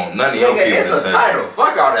wouldn't want none of your people. It's a title.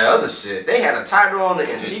 Fuck all that other shit. They had a title on it,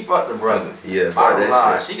 and she fucked the brother. Yeah, fuck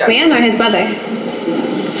that shit. She got man or his brother?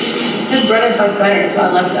 His brother fucked better, so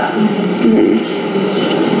I left that.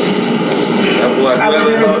 That Well,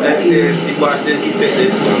 whoever that says he watched this, he said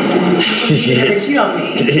this. Cheat on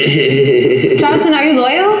me. Charleston, are you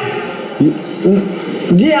loyal?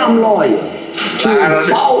 Yeah, I'm loyal. I don't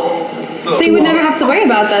know. So you would never have to worry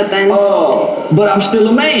about that then. But I'm still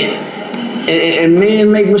a man. And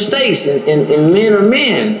men make mistakes, and men are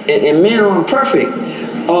men, and men aren't perfect.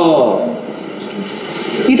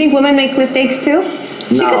 You think women make mistakes too?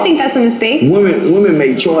 She could think that's a mistake. Women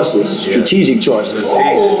make choices, strategic choices.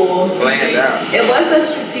 Planned out. It was a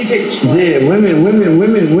strategic choice. Yeah,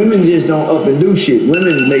 women just don't up and do shit.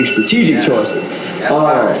 Women make strategic choices.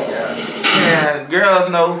 Man, girls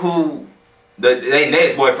know who they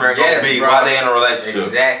next boyfriend gonna be while they in a relationship.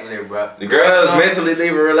 Exactly, bro. The girls mentally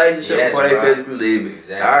leave a relationship before they physically leave it.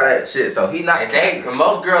 Exactly. All that shit. So he not. And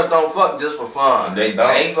most girls don't fuck just for fun. They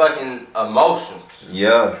don't. They fucking emotions.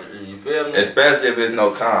 Yeah. You feel me? Especially if it's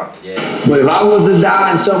no comment. Yeah. But if I was to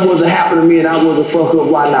die and something was to happen to me and I was to fuck up,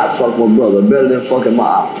 why not fuck my brother? Better than fucking my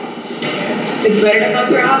op. It's better to fuck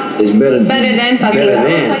your op? It's better than fucking your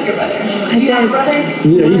fuck your brother. Do you have a brother?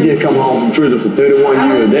 Yeah, he just come home from prison for 31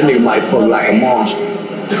 years. That nigga might fuck like a monster.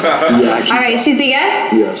 All right, she's a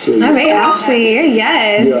yes? Yeah, she's All right, Ashley, you're a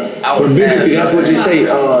yes. Yeah. But biblically, that's what they say.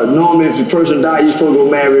 Normally, if the person dies, you're supposed to go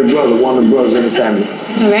marry a brother, one of the brothers in the family.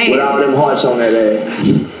 All right. With all them hearts on that ass.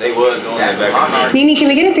 They was doing that back in Nene, can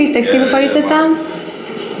we get a 360 before you sit down?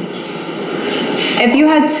 If you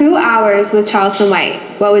had 2 hours with Charleston White,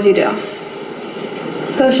 what would you do?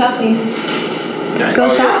 Go shopping. Go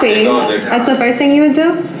shopping? That's the first thing you would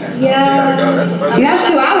do? Yeah. You have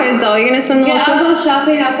 2 hours though. You're gonna spend the Yeah, whole I'll go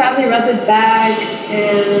shopping. I'll probably rub his bag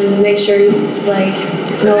and make sure he's like.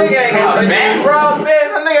 That nigga ain't gonna take you, bro. Man,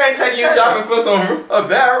 that nigga ain't take you shopping for a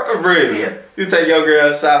barrel of bread. You take your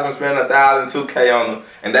girl shopping, spend $1,000, $2K on them,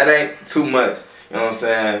 and that ain't too much. You know what I'm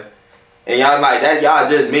saying? And y'all like that, y'all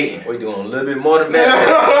just meeting. We doing a little bit more than that.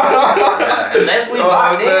 Yeah, unless we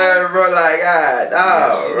locked in, bro, like, God,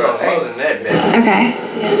 bro. More than that, man. Okay.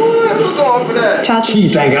 Who's going for that? She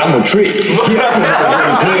think I'm a trick. You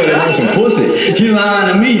on some pussy. You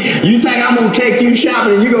lying to me. You think I'm gonna take you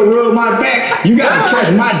shopping and you gonna rub my back? You gotta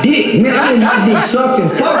touch my dick. Man, I want my dick sucked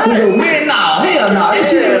and fucked with a win. No, hell no. That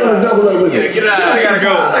shit ain't gonna double up with me. Get out. I gotta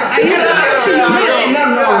go. Ain't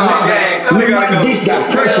nothing wrong with that. Look, my dick got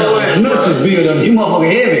pressure on it. Nuts is built up. You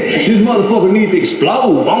motherfucker heavy. This motherfucker needs to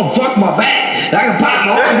explode. Don't fuck my back. I can pop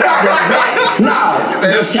my own back. No.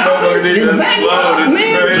 The shopping is back.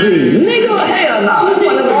 Man, please. Nigga, hell no.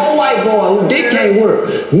 One of them old white boy who dick can't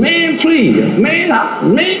work. Man, please. Man,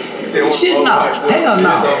 shit no. Hell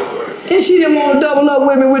no. And she didn't want to double up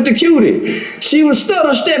with me with the cutie. She was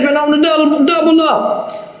stutter stepping on the double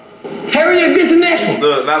up. Hurry up, get the next one.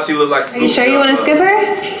 Look, now she look like. Are you sure you want to skip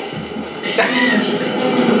her?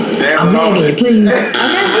 I'm begging you, please. Okay.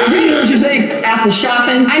 You know what you say after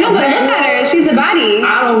shopping? I know, but look at her. She's a body.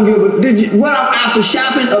 I don't give a. Did you? What I'm after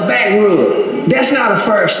shopping? A back rub. That's not a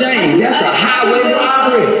first thing. That's a highway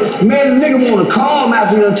robbery. Man, the nigga want to calm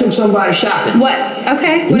after you done took somebody shopping. What?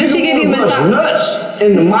 Okay. What if she gave you a massage? Nuts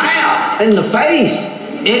in the mouth, in the face,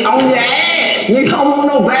 and on your ass. Nigga, I don't want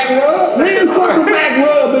no back rub. Man, fuck a back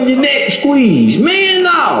rub and your neck squeeze. Man,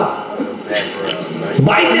 no.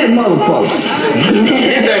 Bite that motherfucker.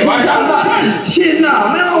 Shit,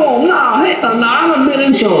 nah, man, I won't, nah, hell nah, I done been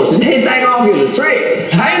in sources. They think I'll get a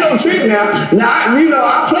trick. I ain't no trick now. Now, you know,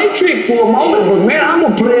 I play trick for a moment, but man, I'm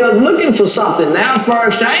a player looking for something now.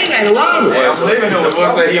 First thing ain't a robbery. Yeah, I'm leaving him. The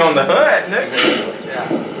boy say he on the hunt, nigga.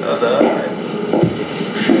 Yeah, the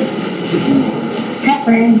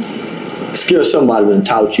Pepper. Skill somebody done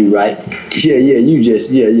taught you, right?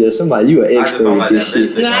 Yeah, somebody, you an expert don't at like this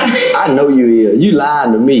that shit. I know you is. You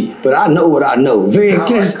lying to me, but I know what I know. Yeah,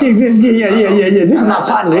 this is my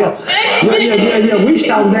partner here. Yeah, we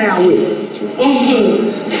start down with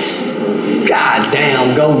it. God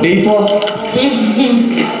damn, go deeper. All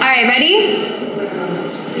right, ready?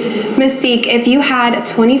 Mystique, if you had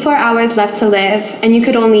 24 hours left to live and you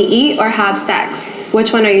could only eat or have sex,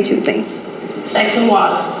 which one are you choosing? Sex and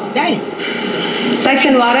water. Damn. Sex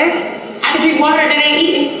and water? I can drink water that ain't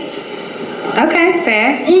eating. Okay,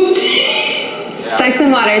 fair. Sex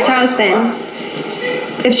and water, Charleston.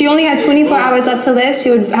 If she only had 24 hours left to live, she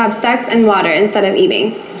would have sex and water instead of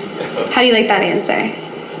eating. How do you like that answer?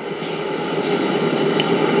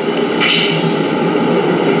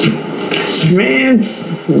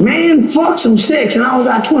 Man, fuck some sex and I only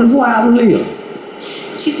got 24 hours to live.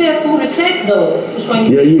 She said food or sex though. Which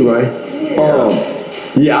one? Yeah, you right.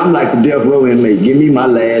 Yeah, I'm like the death row inmate. Give me my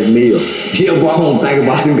last meal. Yeah, boy, I don't think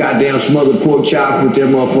about some goddamn smothered pork chops with that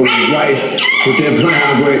motherfucking rice, with that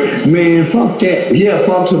brown bread. Man, fuck that. Yeah,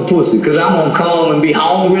 fuck some pussy, cause I'm gonna come and be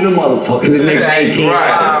hungry the motherfucker the next 18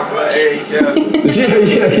 hours. egg, yeah.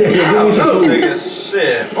 Yeah. Give me some food. Nigga,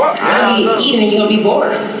 shit. Fuck. You'll be eating and you're gonna be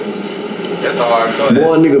bored. That's hard.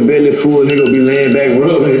 Boy, nigga belly full, nigga be laying back,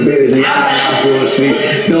 rubbing his belly, lying for sleep.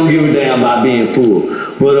 Don't give a damn about being full.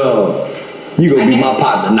 But you gonna be my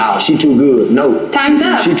partner now. She too good. No. Time's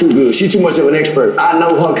up. She too good. She too much of an expert. I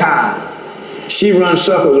know her kind. She runs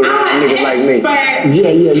circles around niggas like me.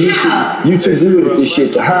 Yeah, you too good at this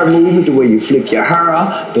shit. The hair movement, the way you flick your hair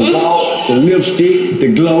up, the ball, the lipstick,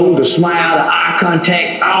 the glow, the smile, the eye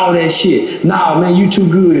contact, all that shit. Nah, man, you too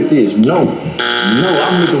good at this. No,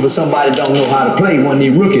 I'm looking for somebody that don't know how to play. One of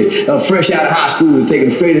these rookies, fresh out of high school and take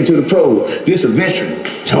them straight into the pros. This a veteran.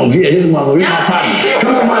 So yeah, this is my partner.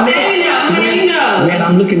 Come on, my nigga. Man,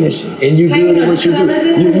 I'm looking at you, and you good at what you do.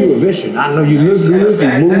 You a veteran. I know you look good,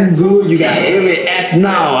 you move good, you got every act.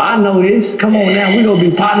 Now I know this. Come on now, we gonna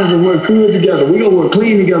be partners and work good together. We gonna work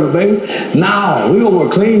clean together, baby. Now we gonna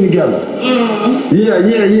work clean together.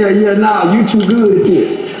 Yeah. Now you too good at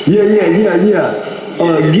this. Yeah.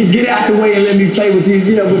 Get out the way and let me play with these.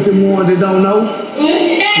 Yeah, with the ones that don't know.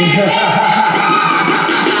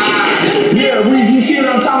 Yeah, you see what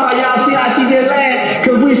I'm talking about? Y'all see how she just laughed?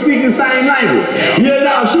 Because we speak the same language. Yeah,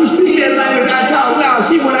 no, she speak that language I talk now.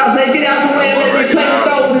 She when I say get out the way and let me play with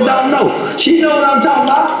those that don't know. She know what I'm talking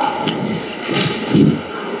about.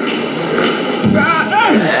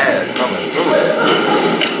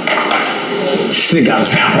 She got a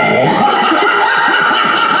pamper on.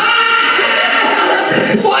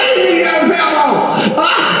 Why did you got a pamper on?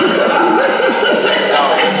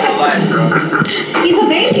 He's a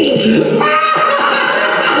baby.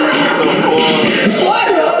 What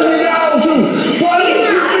the hell is y'all too? What is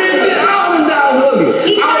it? All them down ugly.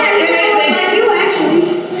 He's like you, actually.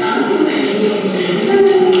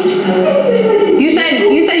 You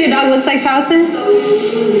said your dog looks like Charleston?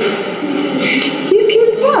 He's cute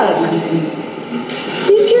as fuck.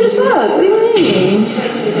 He's cute as fuck. What do you mean?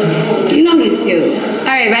 You know he's cute. All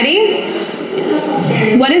right, ready?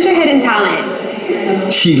 What is your hidden talent?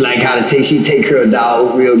 She like how to take. She take her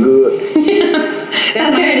dog real good.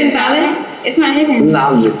 That's your hidden talent? It's not hidden. No,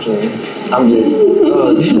 I'm just playing.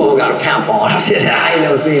 This mother got a pamper on. I said, I ain't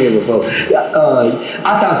never seen it before.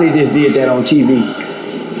 I thought they just did that on TV.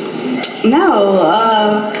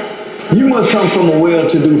 No, You must come from a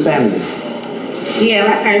well-to-do family. yeah,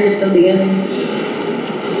 my parents are still together.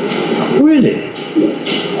 Really?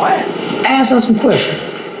 What? Ask her some questions.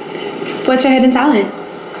 What's your hidden talent?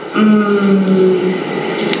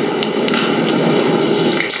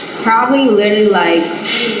 Probably literally like,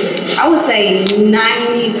 I would say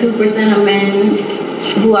 92% of men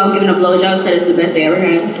who I've given a blowjob said it's the best they ever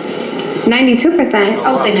had. 92%.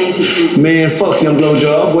 I would say 92%. Man, fuck them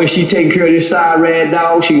blowjob. Way she taking care of this side red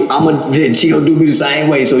dog, she gonna do me the same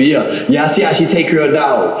way. So yeah, y'all see how she take care of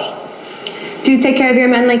dogs. Do you take care of your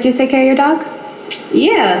men like you take care of your dog?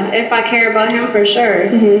 Yeah, if I care about him for sure,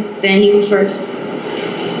 then he comes first.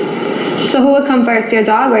 So who would come first, your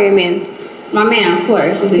dog or your man? My man, of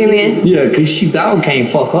course. Your man? Yeah, cause she dog can't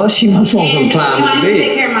fuck her. She must want some climb I in have to take the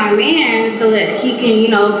bed. care of my man so that he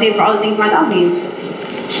can, pay for all the things my dog needs.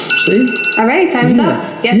 See? All right, time's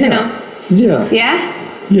up. Yes or no? Yeah.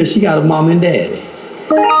 Yeah? Yeah, she got a mom and dad.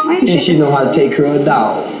 And she know how to take care of a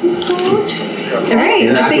dog. All right,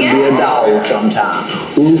 And I let's see can be a yes. dog sometime.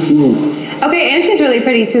 Roof, roof. Okay, and she's really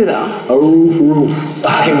pretty too, though. A roof, roof.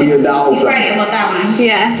 I can be a dog You're right about that one.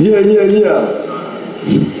 Yeah. Yeah.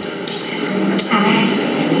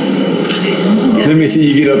 Let me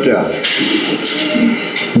see you get up there.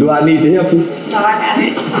 Do I need to help you? No, I got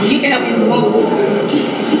it. You can help me with most.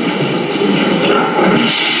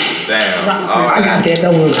 Damn. I got that.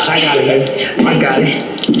 Don't worry. I got it, baby. I got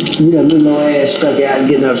it. You got little old ass stuck out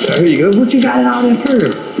getting up there. Here you go. What you got in all that fur?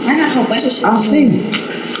 I got a whole bunch of shit. I'll see.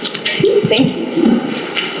 Thank you.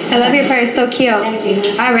 I love your purse, so cute. Thank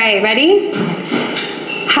you. All right, ready?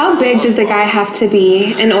 How big does the guy have to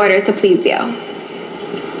be in order to please you?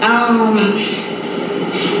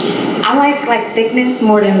 I like thickness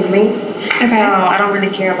more than length. Okay. So I don't really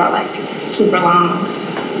care about like super long.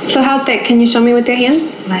 So how thick? Can you show me with your hands?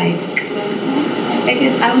 Like, I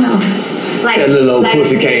guess, I don't know. Like, That little old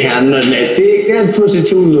pussy can't have nothing that thick. That pussy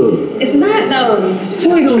too little. It's not though.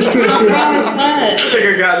 Who ain't gonna stretch I'm this? grown as fuck.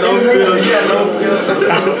 Nigga got no feels. Got no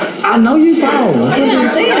feels. I know you grown. Yeah, I'm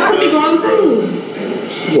saying that pussy grown too.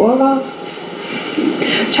 What?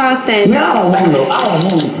 Charleston. Man, I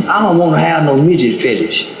don't want to have no midget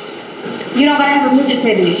fetish. You don't gotta have a midget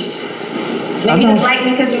fetish. Maybe you just like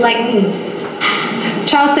me because you like me.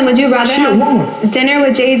 Charleston, would you rather She a woman. have dinner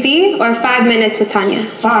with Jay-Z or 5 minutes with Tanya?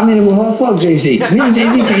 5 minutes with her, fuck Jay-Z. Me and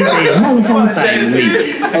Jay-Z can't say a motherfucking thing to me.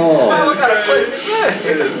 What kind of question is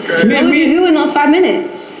that? What would you do in those 5 minutes?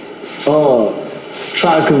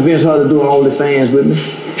 try to convince her to do an OnlyFans with me.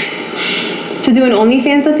 To do an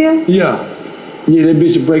OnlyFans with you? Yeah. Yeah, that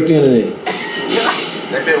bitch will break the internet.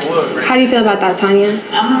 That bitch would break. How do you feel about that, Tanya?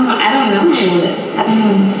 I don't know.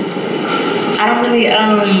 I don't really,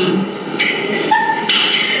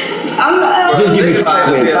 Just give me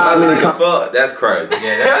 5 minutes. 5 minutes. Fuck, that's crazy.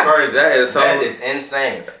 Yeah, that's crazy. That is so. That is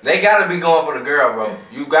insane. They gotta be going for the girl, bro.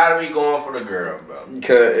 You gotta be going for the girl, bro.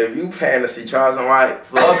 Cause if you paying to see Charleston White,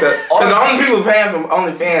 cause the only people paying for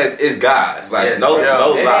OnlyFans is guys. Like Yes, no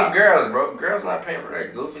it lie. ain't girls, bro. Girls not paying for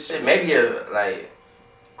that goofy shit. Maybe like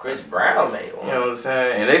Chris Brown made one. You know what I'm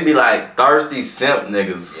saying? And they be like thirsty simp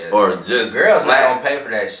niggas or just girls like, not gonna pay for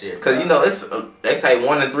that shit. Cause you know it's they say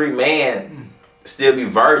 1 in 3 men still be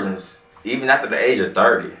virgins even after the age of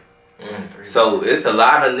 30. So it's a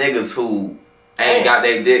lot of niggas who ain't got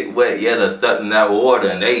their dick wet yet or stuck in that water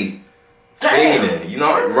and they feeding. You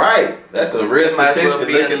know, right? That's a real statistic. Look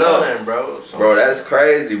it up, bro. Bro, that's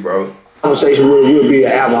crazy, bro. Conversation will be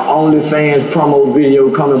have an OnlyFans promo video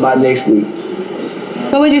coming by next week.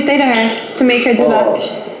 What would you say to her to make her do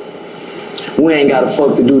that? We ain't got to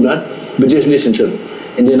fuck to do nothing, but just listen to me,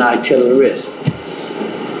 and then I tell her the rest.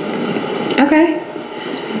 Okay.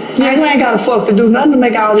 Yeah, we ain't got to fuck to do nothing to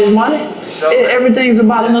make all this money. Everything's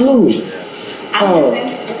about an illusion. I'm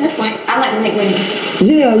listening. At that point, I like to make money.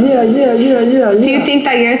 Yeah. Do you think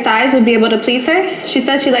that your size would be able to please her? She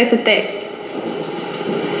said she likes it thick.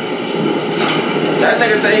 That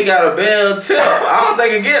nigga say he got a bell tip. I don't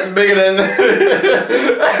think it gets bigger than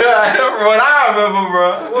what I remember,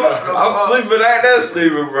 bro. I'm sleeping like that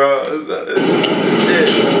sleeping, bro. Shit.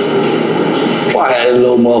 Why that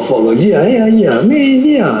little motherfucker? Yeah, man,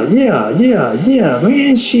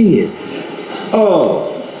 man, shit.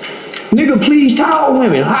 Nigga, please tall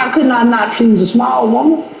women. How couldn't I not please a small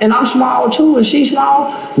woman? And I'm small too, and she's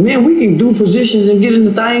small. Man, we can do positions and get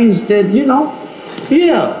into things that, you know,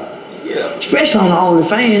 yeah. Especially on the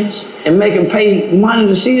OnlyFans and make them pay money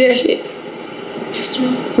to see that shit. That's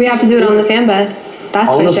true. We have to do it on the fan bus. That's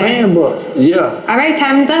on for the sure. fan bus, yeah. All right,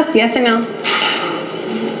 time is up. Yes or no?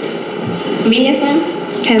 Me, yes, ma'am?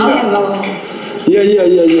 Can yeah, no.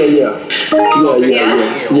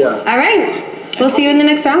 Yeah. All right. We'll see you in the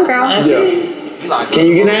next round, girl. Yeah. Can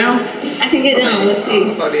you get down? I can get down. Let's see.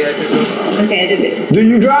 Okay, I did it. Do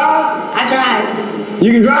you drive? I drive.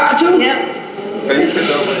 You can drive too? Yep.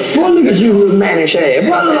 Boy, look at you, little mannish ass.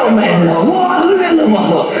 Boy, little man. Boy, look at that little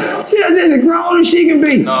motherfucker. She's just as grown as she can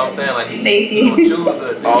be. No, I'm saying like he choose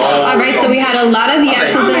her. All right, so we had a lot of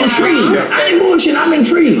yeses in that round. I ain't bullshit. I'm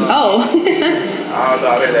intrigued. Oh.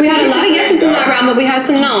 We had a lot of yeses in that round, but we had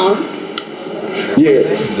some no's. Yeah,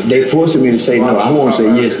 they forcing me to say no. I want to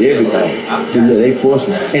say yes to everything. Yeah, they forced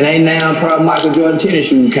me. And ain't now probably Michael Jordan tennis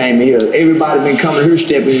shoes came here. Everybody been coming here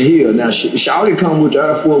stepping in here. Now, Shawty come with the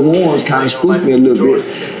Air Force Ones, kind of spooked me a little bit.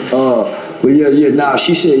 But nah,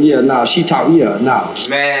 she said, she talked, nah.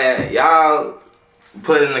 Man, y'all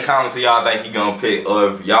put in the comments who y'all think he gonna pick,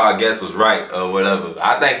 or if y'all guess was right, or whatever.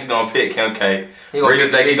 I think he gonna pick Kim K.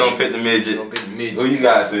 Bridget think he gonna pick the midget. Who you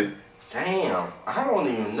guys see? Damn, I don't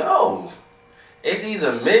even know. It's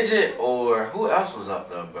either midget or who else was up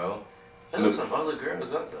there, bro? There was some other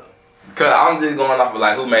girls up there. Cause I'm just going off of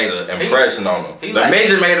like who made an impression on him. The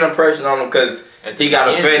midget made an impression on him because he got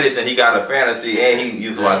a fetish and he got a fantasy and he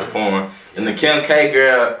used to watch the porn. And the Kim K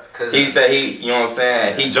girl, he said you know what I'm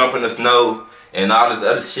saying, he jump in the snow and all this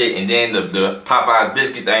other shit. And then the Popeye's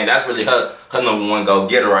biscuit thing, that's really her number one go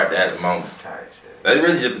getter right there at the moment. That's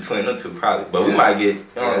really just between them two, probably. But we might get,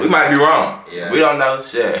 we might be wrong. Yeah. We don't know.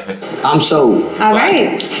 Shit. I'm sold. All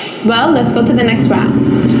right. Well, let's go to the next round.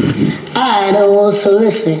 All right, so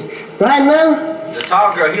listen. Right now, the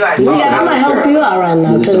tall girl, he like talking. Yeah, I'm gonna help you out right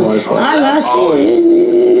now. Cause I see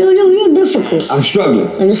you're difficult. I'm struggling.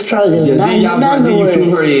 You're struggling. Yeah, then y'all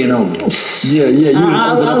threw her in on me. Yeah, you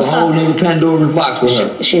opened up a whole nother Pandora's box with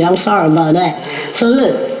her. Shit, I'm sorry about that. So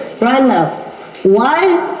look, right now,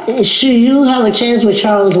 why should you have a chance with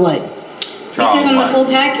Charles White? Because I'm the full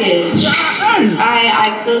package.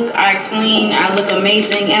 I cook, I clean, I look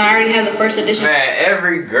amazing, and I already have the first edition. Man,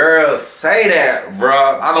 every girl say that, bro.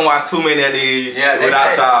 I don't watch too many of these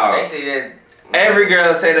without y'all. They say that. Every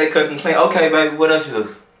girl say they cook and clean. Okay, baby, what else you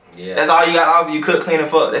do? Yeah. That's all you got to offer. You cook, clean, and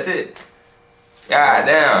fuck. That's it. God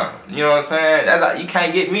damn. You know what I'm saying? That's all, you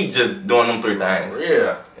can't get me just doing them 3 things.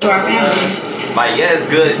 Yeah. Like, yeah, it's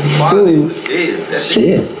good quality, but still, that's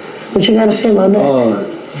it. What you gotta say about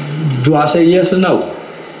that? Do I say yes or no?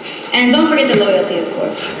 And don't forget the loyalty, of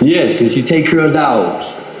course. Yes, and she take care of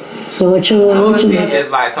dogs. So what you Pussy is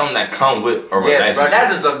like something that comes with a relationship. Bro, that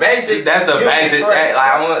is a basic. That's a basic thing.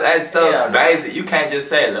 Like that's stuff basic. You can't just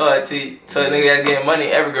say loyalty to a nigga that's getting money.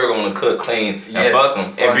 Every girl gonna cook, clean, and fuck him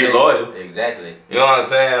and be loyal. Exactly. You know what I'm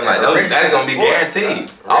saying? Like that's gonna be guaranteed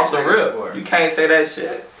off the rip. You can't say that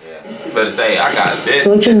shit. You better say I got a bitch.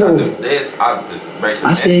 What you do? This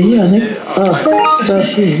I said yeah, nigga. So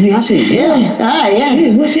shit, nigga. I said yeah. Yeah.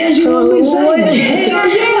 Shit, what else you want me to say? Hell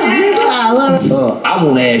yeah, nigga. I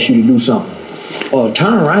want to ask you to do something.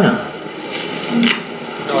 Turn around.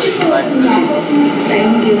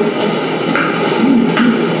 Thank you.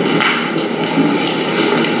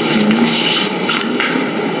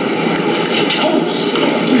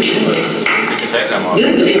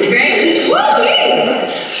 This is great. Woo!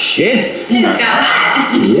 Shit. This got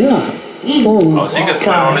hot. Yeah. Oh, she can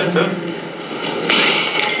split on it too.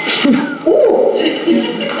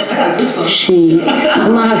 She, I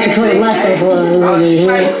might have to clean myself up. In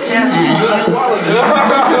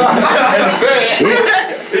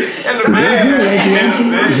the bed.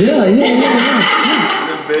 Yeah.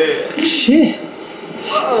 Shit.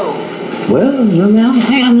 Well, hang on.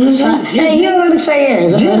 Hey, you already say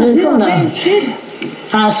yes. Come down. Shit.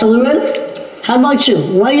 So we ready? How about you?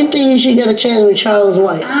 Why do you think you should get a chance with Charles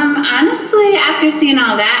White? Honestly, after seeing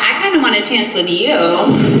all that, I kind of want a chance with you. Oh,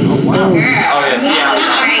 wow. Girl. Oh, yeah,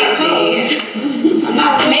 Crazy.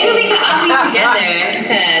 Maybe we could all be together,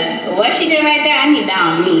 because what she did right there, I need that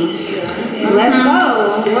on me. Let's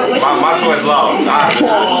go. My choice lost.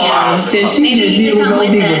 She just did what no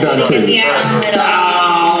people done to you.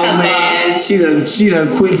 Oh, man. She done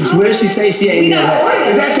quit. Where she say she ain't never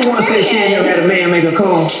had? Is that the one say she ain't never had a man make a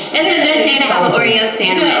call? It's a good day to have an Oreo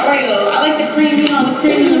sandwich. I like the cream, the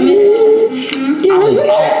cream in the middle. I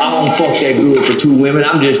don't fuck that good for two women.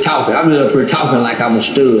 I'm just talking. I'm just up here talking like I'm a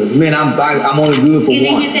stud. Man, I'm only good for one. You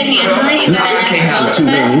think you can handle it? No, I can't handle two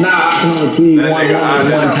women. No, I can only please one woman at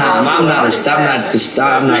one time. I'm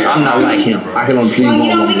not like him. I can only please one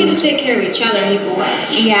woman. We can just take care of each other and you can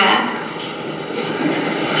watch. Yeah.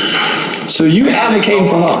 So you advocating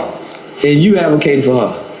for her, and you advocating for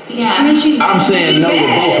her. Yeah. I'm saying no to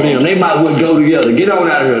both of them. They might well go together. Get on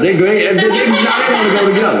out of here. They want to go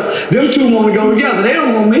together. Them two want to go together. They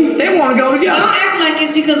don't want me. They want to go together. Don't act like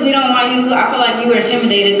it's because we don't want you. I feel like you were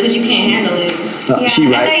intimidated because you can't handle it. She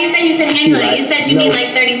right. I thought you said you could handle it. You said you need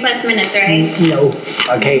like 30 plus minutes, right? No,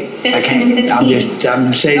 I can't.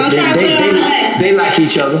 I'm saying they like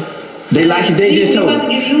each other. They like it. They just told me. We're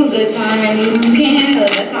supposed to give you a good time and you can't handle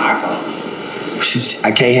it. That's not our fault.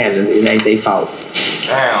 I can't handle it. It ain't their fault.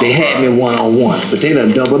 Damn, they had me one-on-one, but they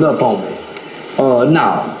done doubled up on me.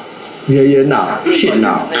 No. Yeah, no. Shit,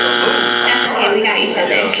 no. That's okay, we got each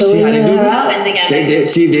other. See how they do me?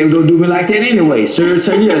 They gonna do me like that anyway. Sir,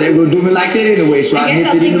 tell you, they gonna do me like that anyway, so I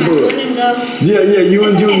nipped it in the bud. Yeah, you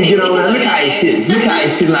and Junior get over there. Look how he sitting. Look how he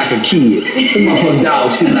sitting like a kid. The motherfucking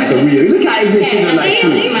dog sitting like a real. Look how he just sitting like a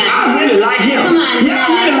kid. I really like him. Come on, yeah, I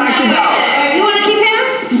really like the dog. You wanna keep him?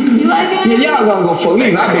 You like him? Yeah, y'all gonna go fuck me.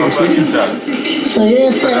 I babysit. So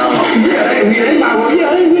you said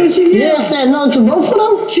you said no to both of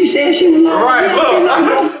them? She said she was not. Right, look,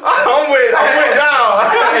 I'm with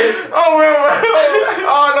dog. I'm with I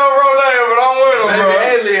don't know Roland, but I'm with him, bro.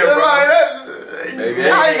 It's like that.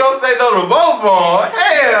 How you gonna say no to both of them?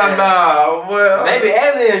 Hell nah. Well, Baby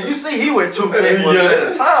Alien, you see he went too big at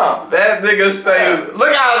a time. That nigga say,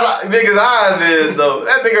 look how big his eyes is though.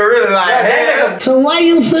 That nigga really like hell. So why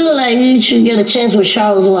you feel like you should get a chance with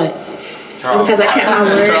Charles White? Because I kept my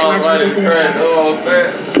word and I jumped into his life.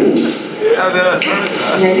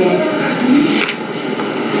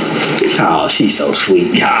 Oh, she's so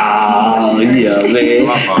sweet. Oh, yeah, man.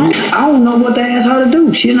 I don't know what to ask her to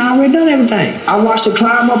do. She done already done everything. I watched her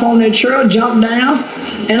climb up on that trail, jump down,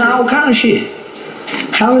 and all kind of shit.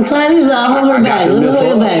 How we climb you? I hold her back. Let me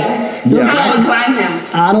hold her back. Yeah. How would climb him?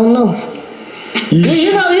 I don't know.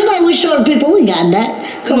 You know we short people, we got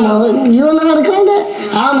that. Come on, you don't know how to climb that?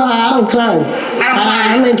 I don't know how, I don't climb.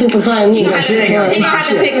 How many people climb me? He gonna have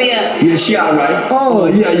to pick me up. Yeah, she alright. Oh,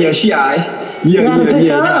 yeah, she alright. Yeah. Like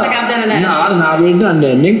I've done that. Nah, I done already done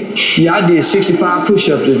that, nigga. Yeah, I did 65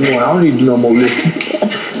 push-ups this morning. I don't need to do no more lifting.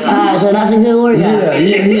 Alright, so that's a good workout.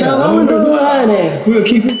 Yeah. So what we doing with her then? We'll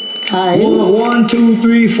keep it. Alright. 1, 2,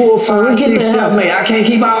 3, 4, 5, 6, 7, 8. I can't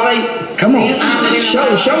keep all 8. Come on.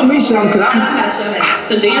 Show me something, cause I'm.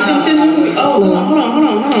 The dance competition? Oh, hold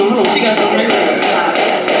on. She got something right there.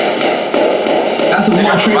 That's a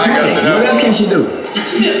one-trick pony. What else can she do?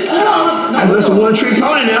 That's a one-trick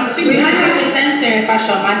pony now. We might have to censor if I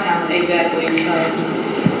show my talent. Exactly. So.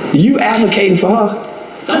 You advocating for her?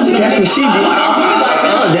 That's what she did.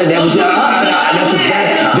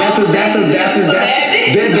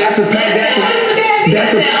 That's a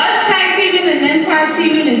That's a us tag teaming and then tag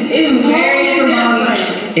teaming is very different.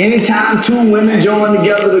 anytime two women join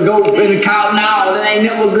together to go in the couch, no, that ain't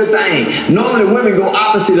never a good thing. Normally women go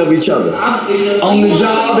opposite of each other. On the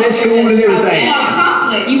job, at school, and everything.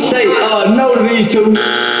 Say no to these two.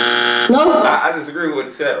 No. I disagree with what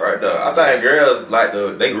he said right there. I think girls like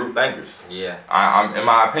they group thinkers. Yeah. I'm in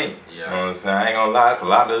my opinion. Yeah. You know what I'm saying? I ain't gonna lie, it's a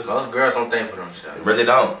lot of most girls don't think for themselves. Really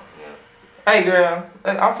don't. Yeah. Hey girl,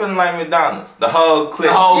 I'm feeling like McDonald's. The whole clique.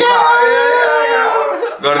 The whole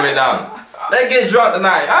Go to McDonald's. Let's get drunk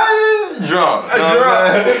tonight. I'm drunk. You know what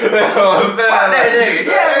I'm saying? Fuck that nigga.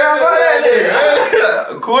 Yeah, girl, fuck that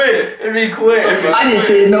nigga. Quit. It be quick. I just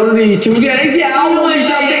said no to these two. Yeah, I don't want to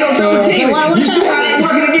something. They gonna come to me. You see how they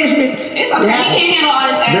working against me? It's okay. He can't handle all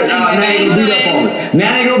this ass. Now they gonna beat up on me.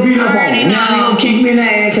 Now they gonna beat up on me. Now they gonna kick me in the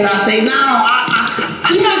ass and I say, no,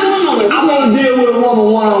 you're not going nowhere. I want to deal with a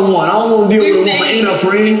woman one-on-one. I don't want to deal with a woman and a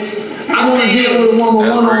friend. I want to deal with a woman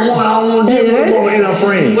one-on-one. I don't want to deal with a woman and a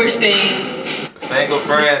friend. We're staying. Single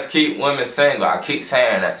friends keep women single. I keep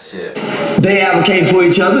saying that shit. They advocate for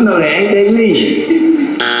each other. No, they ain't. They leave.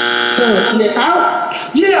 So, out?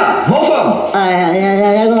 Yeah, both of them. Yeah,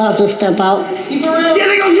 they're gonna have to step out. Yeah,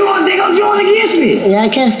 they gonna join against me. Yeah, I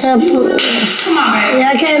can't step. Come on, baby. Yeah,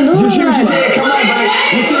 I can't do it. You see what she said? Come on,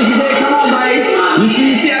 baby. You see what she said? Come on, baby. You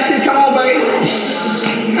see I said, come on, baby.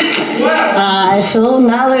 Alright, so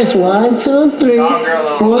now there's 1, 2, 3,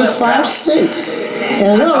 4, 5, 6.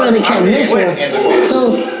 And we don't really count this one.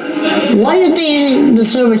 So, why do you think you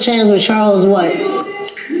deserve a chance with Charles White?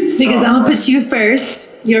 Because I'm gonna put you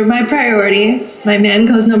first. You're my priority. My man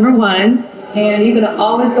goes number 1. And you're gonna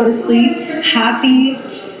always go to sleep happy,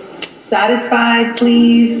 satisfied,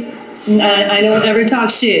 pleased. I don't ever talk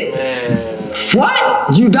shit.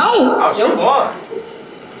 What? You don't? Oh, she won.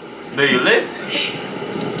 Do you listen?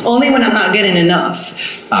 Only when I'm not getting enough.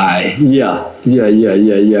 Alright, yeah.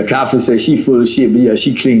 Coffee said she full of shit, but yeah,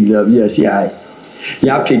 she cleaned up. Yeah, she alright.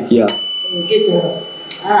 Yeah, I picked you up.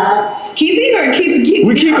 Keeping her, keep.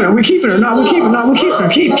 We're keeping her. No, we're keeping her.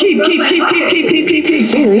 Keep.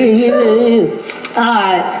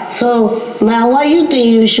 Alright, so now why you think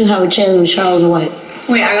you should have a chance with Charles White?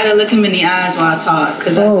 Wait, I gotta look him in the eyes while I talk,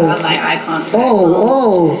 because that's how I like eye contact.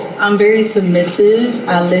 I'm very submissive.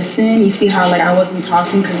 I listen. You see how like I wasn't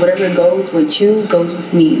talking, because whatever goes with you goes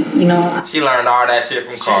with me. You know. She learned all that shit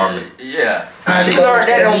from Carmen. Yeah. She learned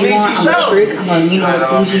that on me. She showed. I'm gonna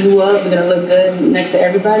bougie you up. We're gonna look good next to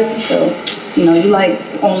everybody. So, you know, you like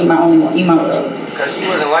my only one. You my world. Because she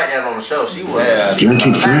wasn't like that on the show. She was.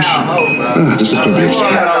 Guaranteed fresh. This is conviction.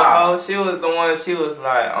 She was the one. She was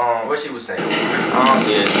like, what she was saying?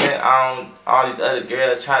 All these other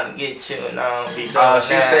girls trying to get you and she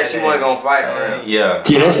said she wasn't gonna fight her. Yeah.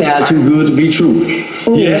 Yeah, that sound too good to be true.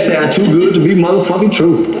 Yeah, that sound too good to be motherfucking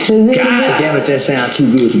true. God damn it, that sound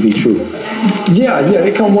too good to be true. Yeah,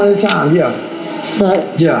 they come one at a time. Yeah.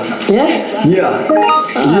 Yeah.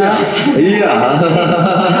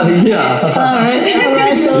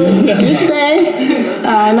 Alright, so you stay.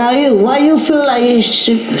 Now you, why you feel like you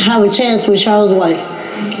should have a chance with Charles White?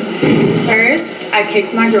 First, I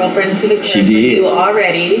kicked my girlfriend to the curb. She did. You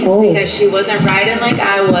already, because she wasn't riding like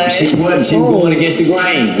I was. She wasn't. She was going against the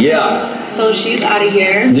grain. Yeah. So she's out of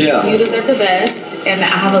here. Yeah. You deserve the best, and I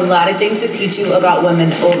have a lot of things to teach you about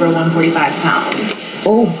women over 145 pounds.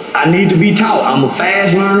 I need to be taught. I'm a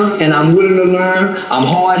fast learner, and I'm willing to learn. I'm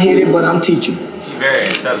hard-headed, but I'm teachable. She's very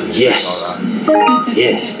intelligent.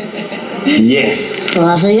 Yes. Well,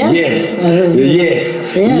 I say yes.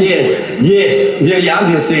 Yeah,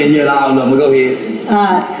 I'm just saying all of them. Go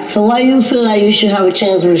ahead. So why do you feel like you should have a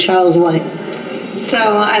chance with Charles White? So,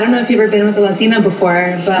 I don't know if you've ever been with a Latina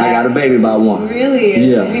before, but... I got a baby by one. Really?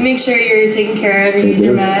 Yeah. We make sure you're taken care of, your needs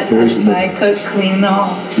are met, satisfied, cook, clean, and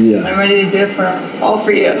all. Yeah. I'm ready to do it all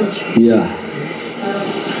for you. Yeah.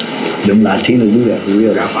 Them Latinos do that for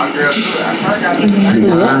real. My girl do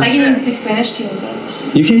that. I can even speak Spanish to you.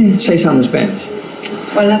 You can say something in Spanish.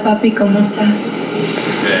 Hola, papi, ¿cómo estás?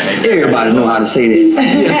 Everybody know how to say that.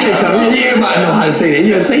 Yeah, say something. Everybody know how to say that.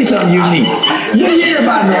 Yeah, say something unique. Yeah,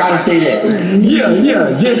 everybody know how to say that.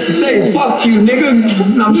 Yeah, just say, fuck you, nigga.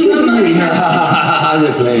 I'm serious. I'm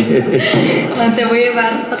just playing. Te voy a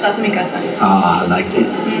llevar patas a mi casa. I like that.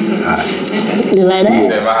 All right. You like that?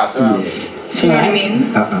 Yeah. Do you know what it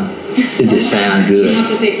means? It just sounds good. She wants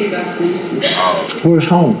to take you back home. Where's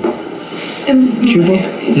home? Cuba?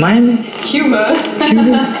 Miami? Cuba.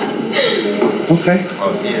 Okay.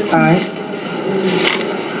 All right.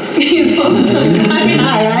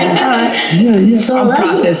 Yeah. So I'm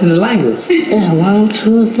processing the language. Yeah, 1,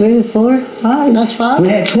 2, 3, 4, 5. That's 5. We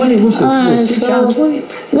had 20. What's 6 out of 20?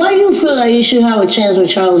 No, why you feel like you should have a chance with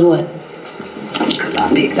Charles White?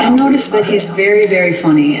 I noticed that he's very, very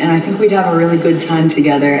funny, and I think we'd have a really good time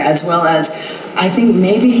together, as well as I think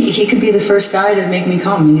maybe he could be the first guy to make me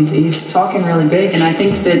come. He's talking really big, and I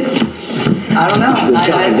think that, I don't know,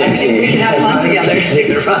 I think we could have fun together.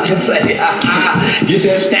 Get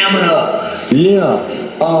that stamina up. Yeah.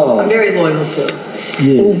 I'm very loyal too.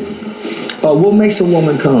 Yeah. What makes a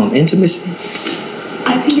woman come? Intimacy?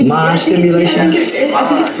 I think it's mind stimulation. I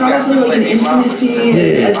think it's probably like an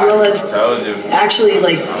intimacy as well as actually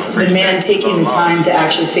like the man taking the time to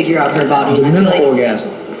actually figure out her body. The mental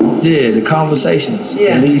orgasm. Yeah, the conversations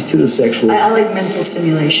that leads to the sexual. I like mental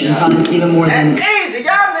stimulation probably even more than. Easy,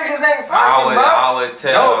 y'all niggas ain't fucking, bro. I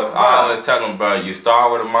always tell them, bro, you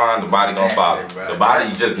start with the mind, the body gonna follow. The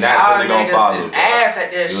body just naturally gonna follow. Is ass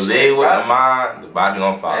at that you shit, lead with bro. the mind, the body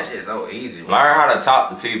gonna follow. That shit's so easy, bro. Learn how to talk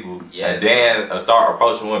to people, and then start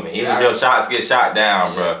approaching women. Even if your shots get shot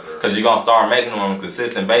down, bro, because you're gonna start making them on a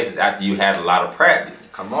consistent basis after you had a lot of practice.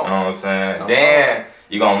 Come on. You know what I'm saying? Then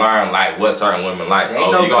you're gonna learn like what certain women like.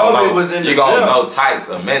 You're gonna know types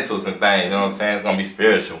of mentals and things. You know what I'm saying? It's gonna be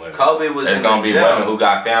spiritual women. Kobe was There's gonna be women who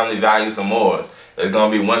got family values and morals. There's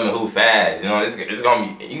gonna be women who fast. You know, it's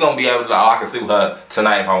gonna be, you're gonna be able to, I can sleep with her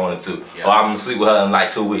tonight if I wanted to. Or I'm gonna sleep with her in like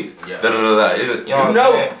 2 weeks. You know what I'm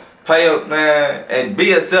saying? Play up, man, and be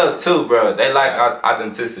yourself too, bro. They like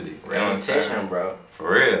authenticity. You know what I'm saying? Bro.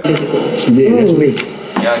 For real. Yeah, that's me.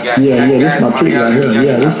 Yeah, this is my pick right here.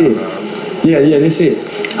 Yeah, that's it. Yeah, that's it.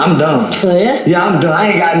 I'm done. So yeah, I'm done. I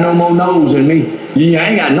ain't got no more no's in me. Yeah, I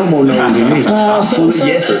ain't got no more no's in me. I'm full of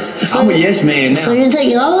yeses. I'm a yes man now. So you're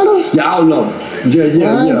taking all of them? Yeah, all of them.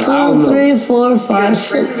 Yeah. 1, 2, 3, 4, 5,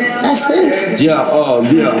 6. That's 6.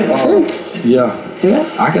 Yeah. 6. Yeah.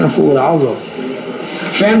 I can afford all of them.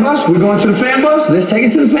 Fan bus? We're going to the fan bus? Let's take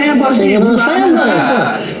it to the fan bus. Take it to the fan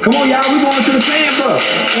bus. Come on, y'all. We're going to the fan bus.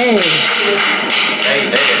 Hey. They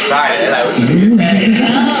excited. They like, what you doing?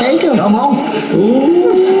 Take them. Come on.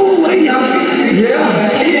 Ooh, yeah.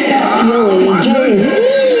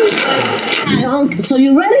 So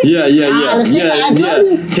you ready? Yeah.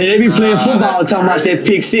 See, they be playing football talking about that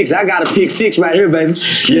pick six. I got a pick six right here, baby.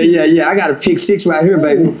 Yeah. I got a pick six right here,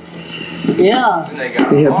 baby. Yeah.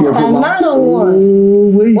 Another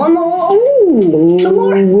one. One more. Ooh. Some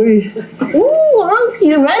more. Ooh,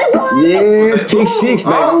 you ready, boy? Yeah, pick six,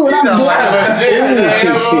 baby.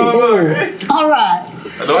 Pick six. All right.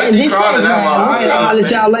 I'll let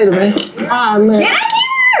y'all later, man. Man. Get out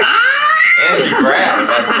here! And she grabbed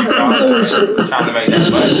it. Trying to make that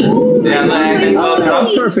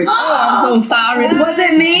money. Perfect. I'm so sorry. Was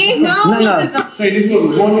it me? No. Say this was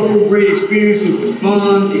a wonderful, great experience. It was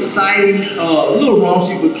fun, exciting, a little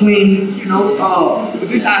raunchy but clean, you know. But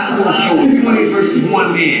this is how it's supposed to go. 20 versus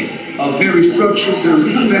 1 man. Very structured, very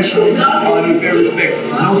professional, and very respectful.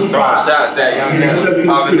 So no surprise. Shots at young niggas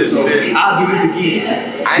popping this shit. I'll do this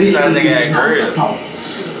again. I need that nigga at grill.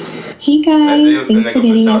 Hey guys, thanks for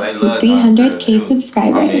getting us to 300k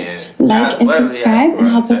subscribers. Like and subscribe and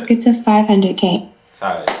help us get to 500k.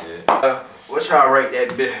 Tired shit. What y'all rate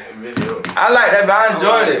that video? I like that, but I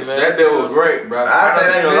enjoyed it. That bit was great, bro. I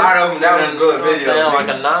seen a lot of them. That was a good video. Sound like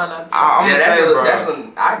a 9 out of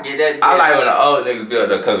 10. I get that. I like when the old niggas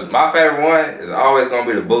build up, cause my favorite one is always gonna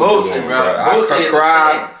be the Boosie, bro. I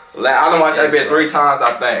cry. I done watched that bit 3 times,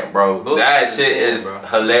 I think, bro. That shit is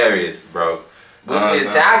hilarious, bro. Boosie,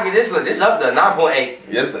 I get this up there, 9.8.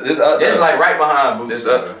 This up there. This like right behind Boosie. This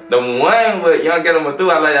up. The one with Young Get 'Em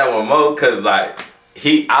Through, I like that one more, cause like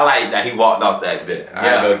I like that he walked off that bit.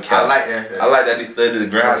 I like that. I like that he stood his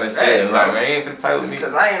ground and shit. And like, man, he ain't finna play with me.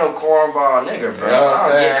 Cause I ain't no cornball nigga, bro. You know what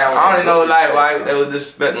I'm saying? I don't know like why they was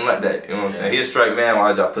disrespecting like that. You know what I'm saying? He a straight man.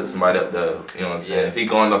 Why y'all put somebody up there? You know what I'm saying? If he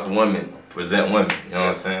going up for women, present women. You know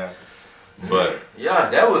what I'm saying? But yeah,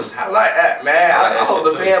 I like that, man. I hope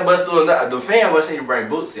the fan bus doing that. The fan bus need to bring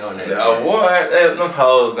Bootsy on that. What? Them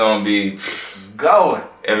hoes gonna be going.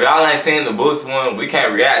 If y'all ain't seen the Bootsy one, we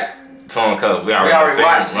can't react to him cause we already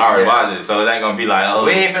watched it. So it ain't gonna be like, oh,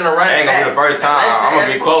 we ain't finna run it. Ain't gonna be the first time. I'm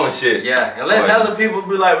gonna be quoting shit. Yeah, unless other people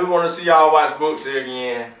be like, we want to see y'all watch Bootsy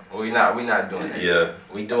again. We not doing that. Yeah,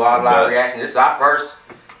 we do our live reaction. This is our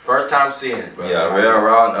first time seeing it, bro. Yeah, real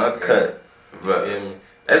raw and uncut. But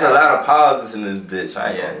there's a lot of pauses in this bitch.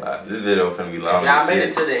 I ain't gonna lie. This video finna be long. Y'all made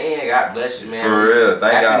it to the end. God bless you, man. For real.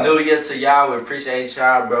 Thank y'all. Happy New Year to y'all. We appreciate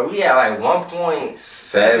y'all, bro. We had like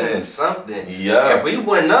 1.7 something. Yeah. And we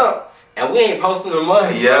went up. And we ain't posting the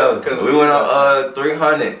money. Yeah, because we went up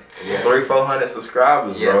 300, 400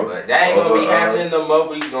 subscribers, bro. But that ain't gonna be happening no more.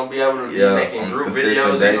 We gonna be able to be making group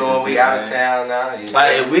videos even when we out of town now.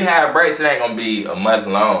 Like if we have breaks, it ain't gonna be a month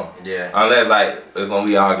long. Yeah. Unless like it's when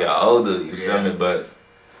we all get older. You feel me? But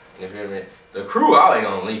You feel me? The crew always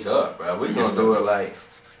gonna link up, bro. We gonna do it like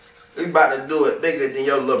we about to do it bigger than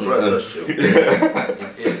your little brother shoot. You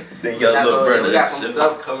feel me? Then your little brother. We got some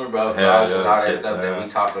stuff coming, bro. Yeah, all that shit, stuff that we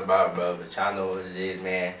talked about, bro. But y'all know what it is,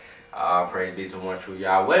 man. Praise be to one true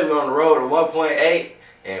Yahweh. We're on the road to 1.8,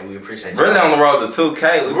 and we appreciate really on the road to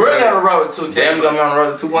 2K. We're really on the road to 2K. Damn, we're gonna be on the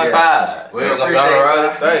road to 2.5. Yeah. We appreciate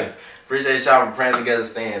y'all. Appreciate y'all for praying together,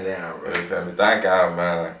 staying down, bro. Thank y'all,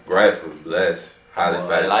 man. Grateful, blessed, highly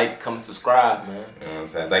favored. Like, come subscribe, man. You know what I'm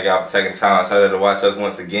saying? Thank y'all for taking time. Shout out to watch us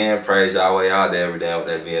once again. Praise Yahweh out there every day. With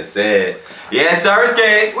that being said, yes, sir,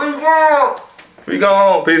 skate. We go. We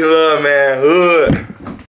gone. Peace and love, man. Hood.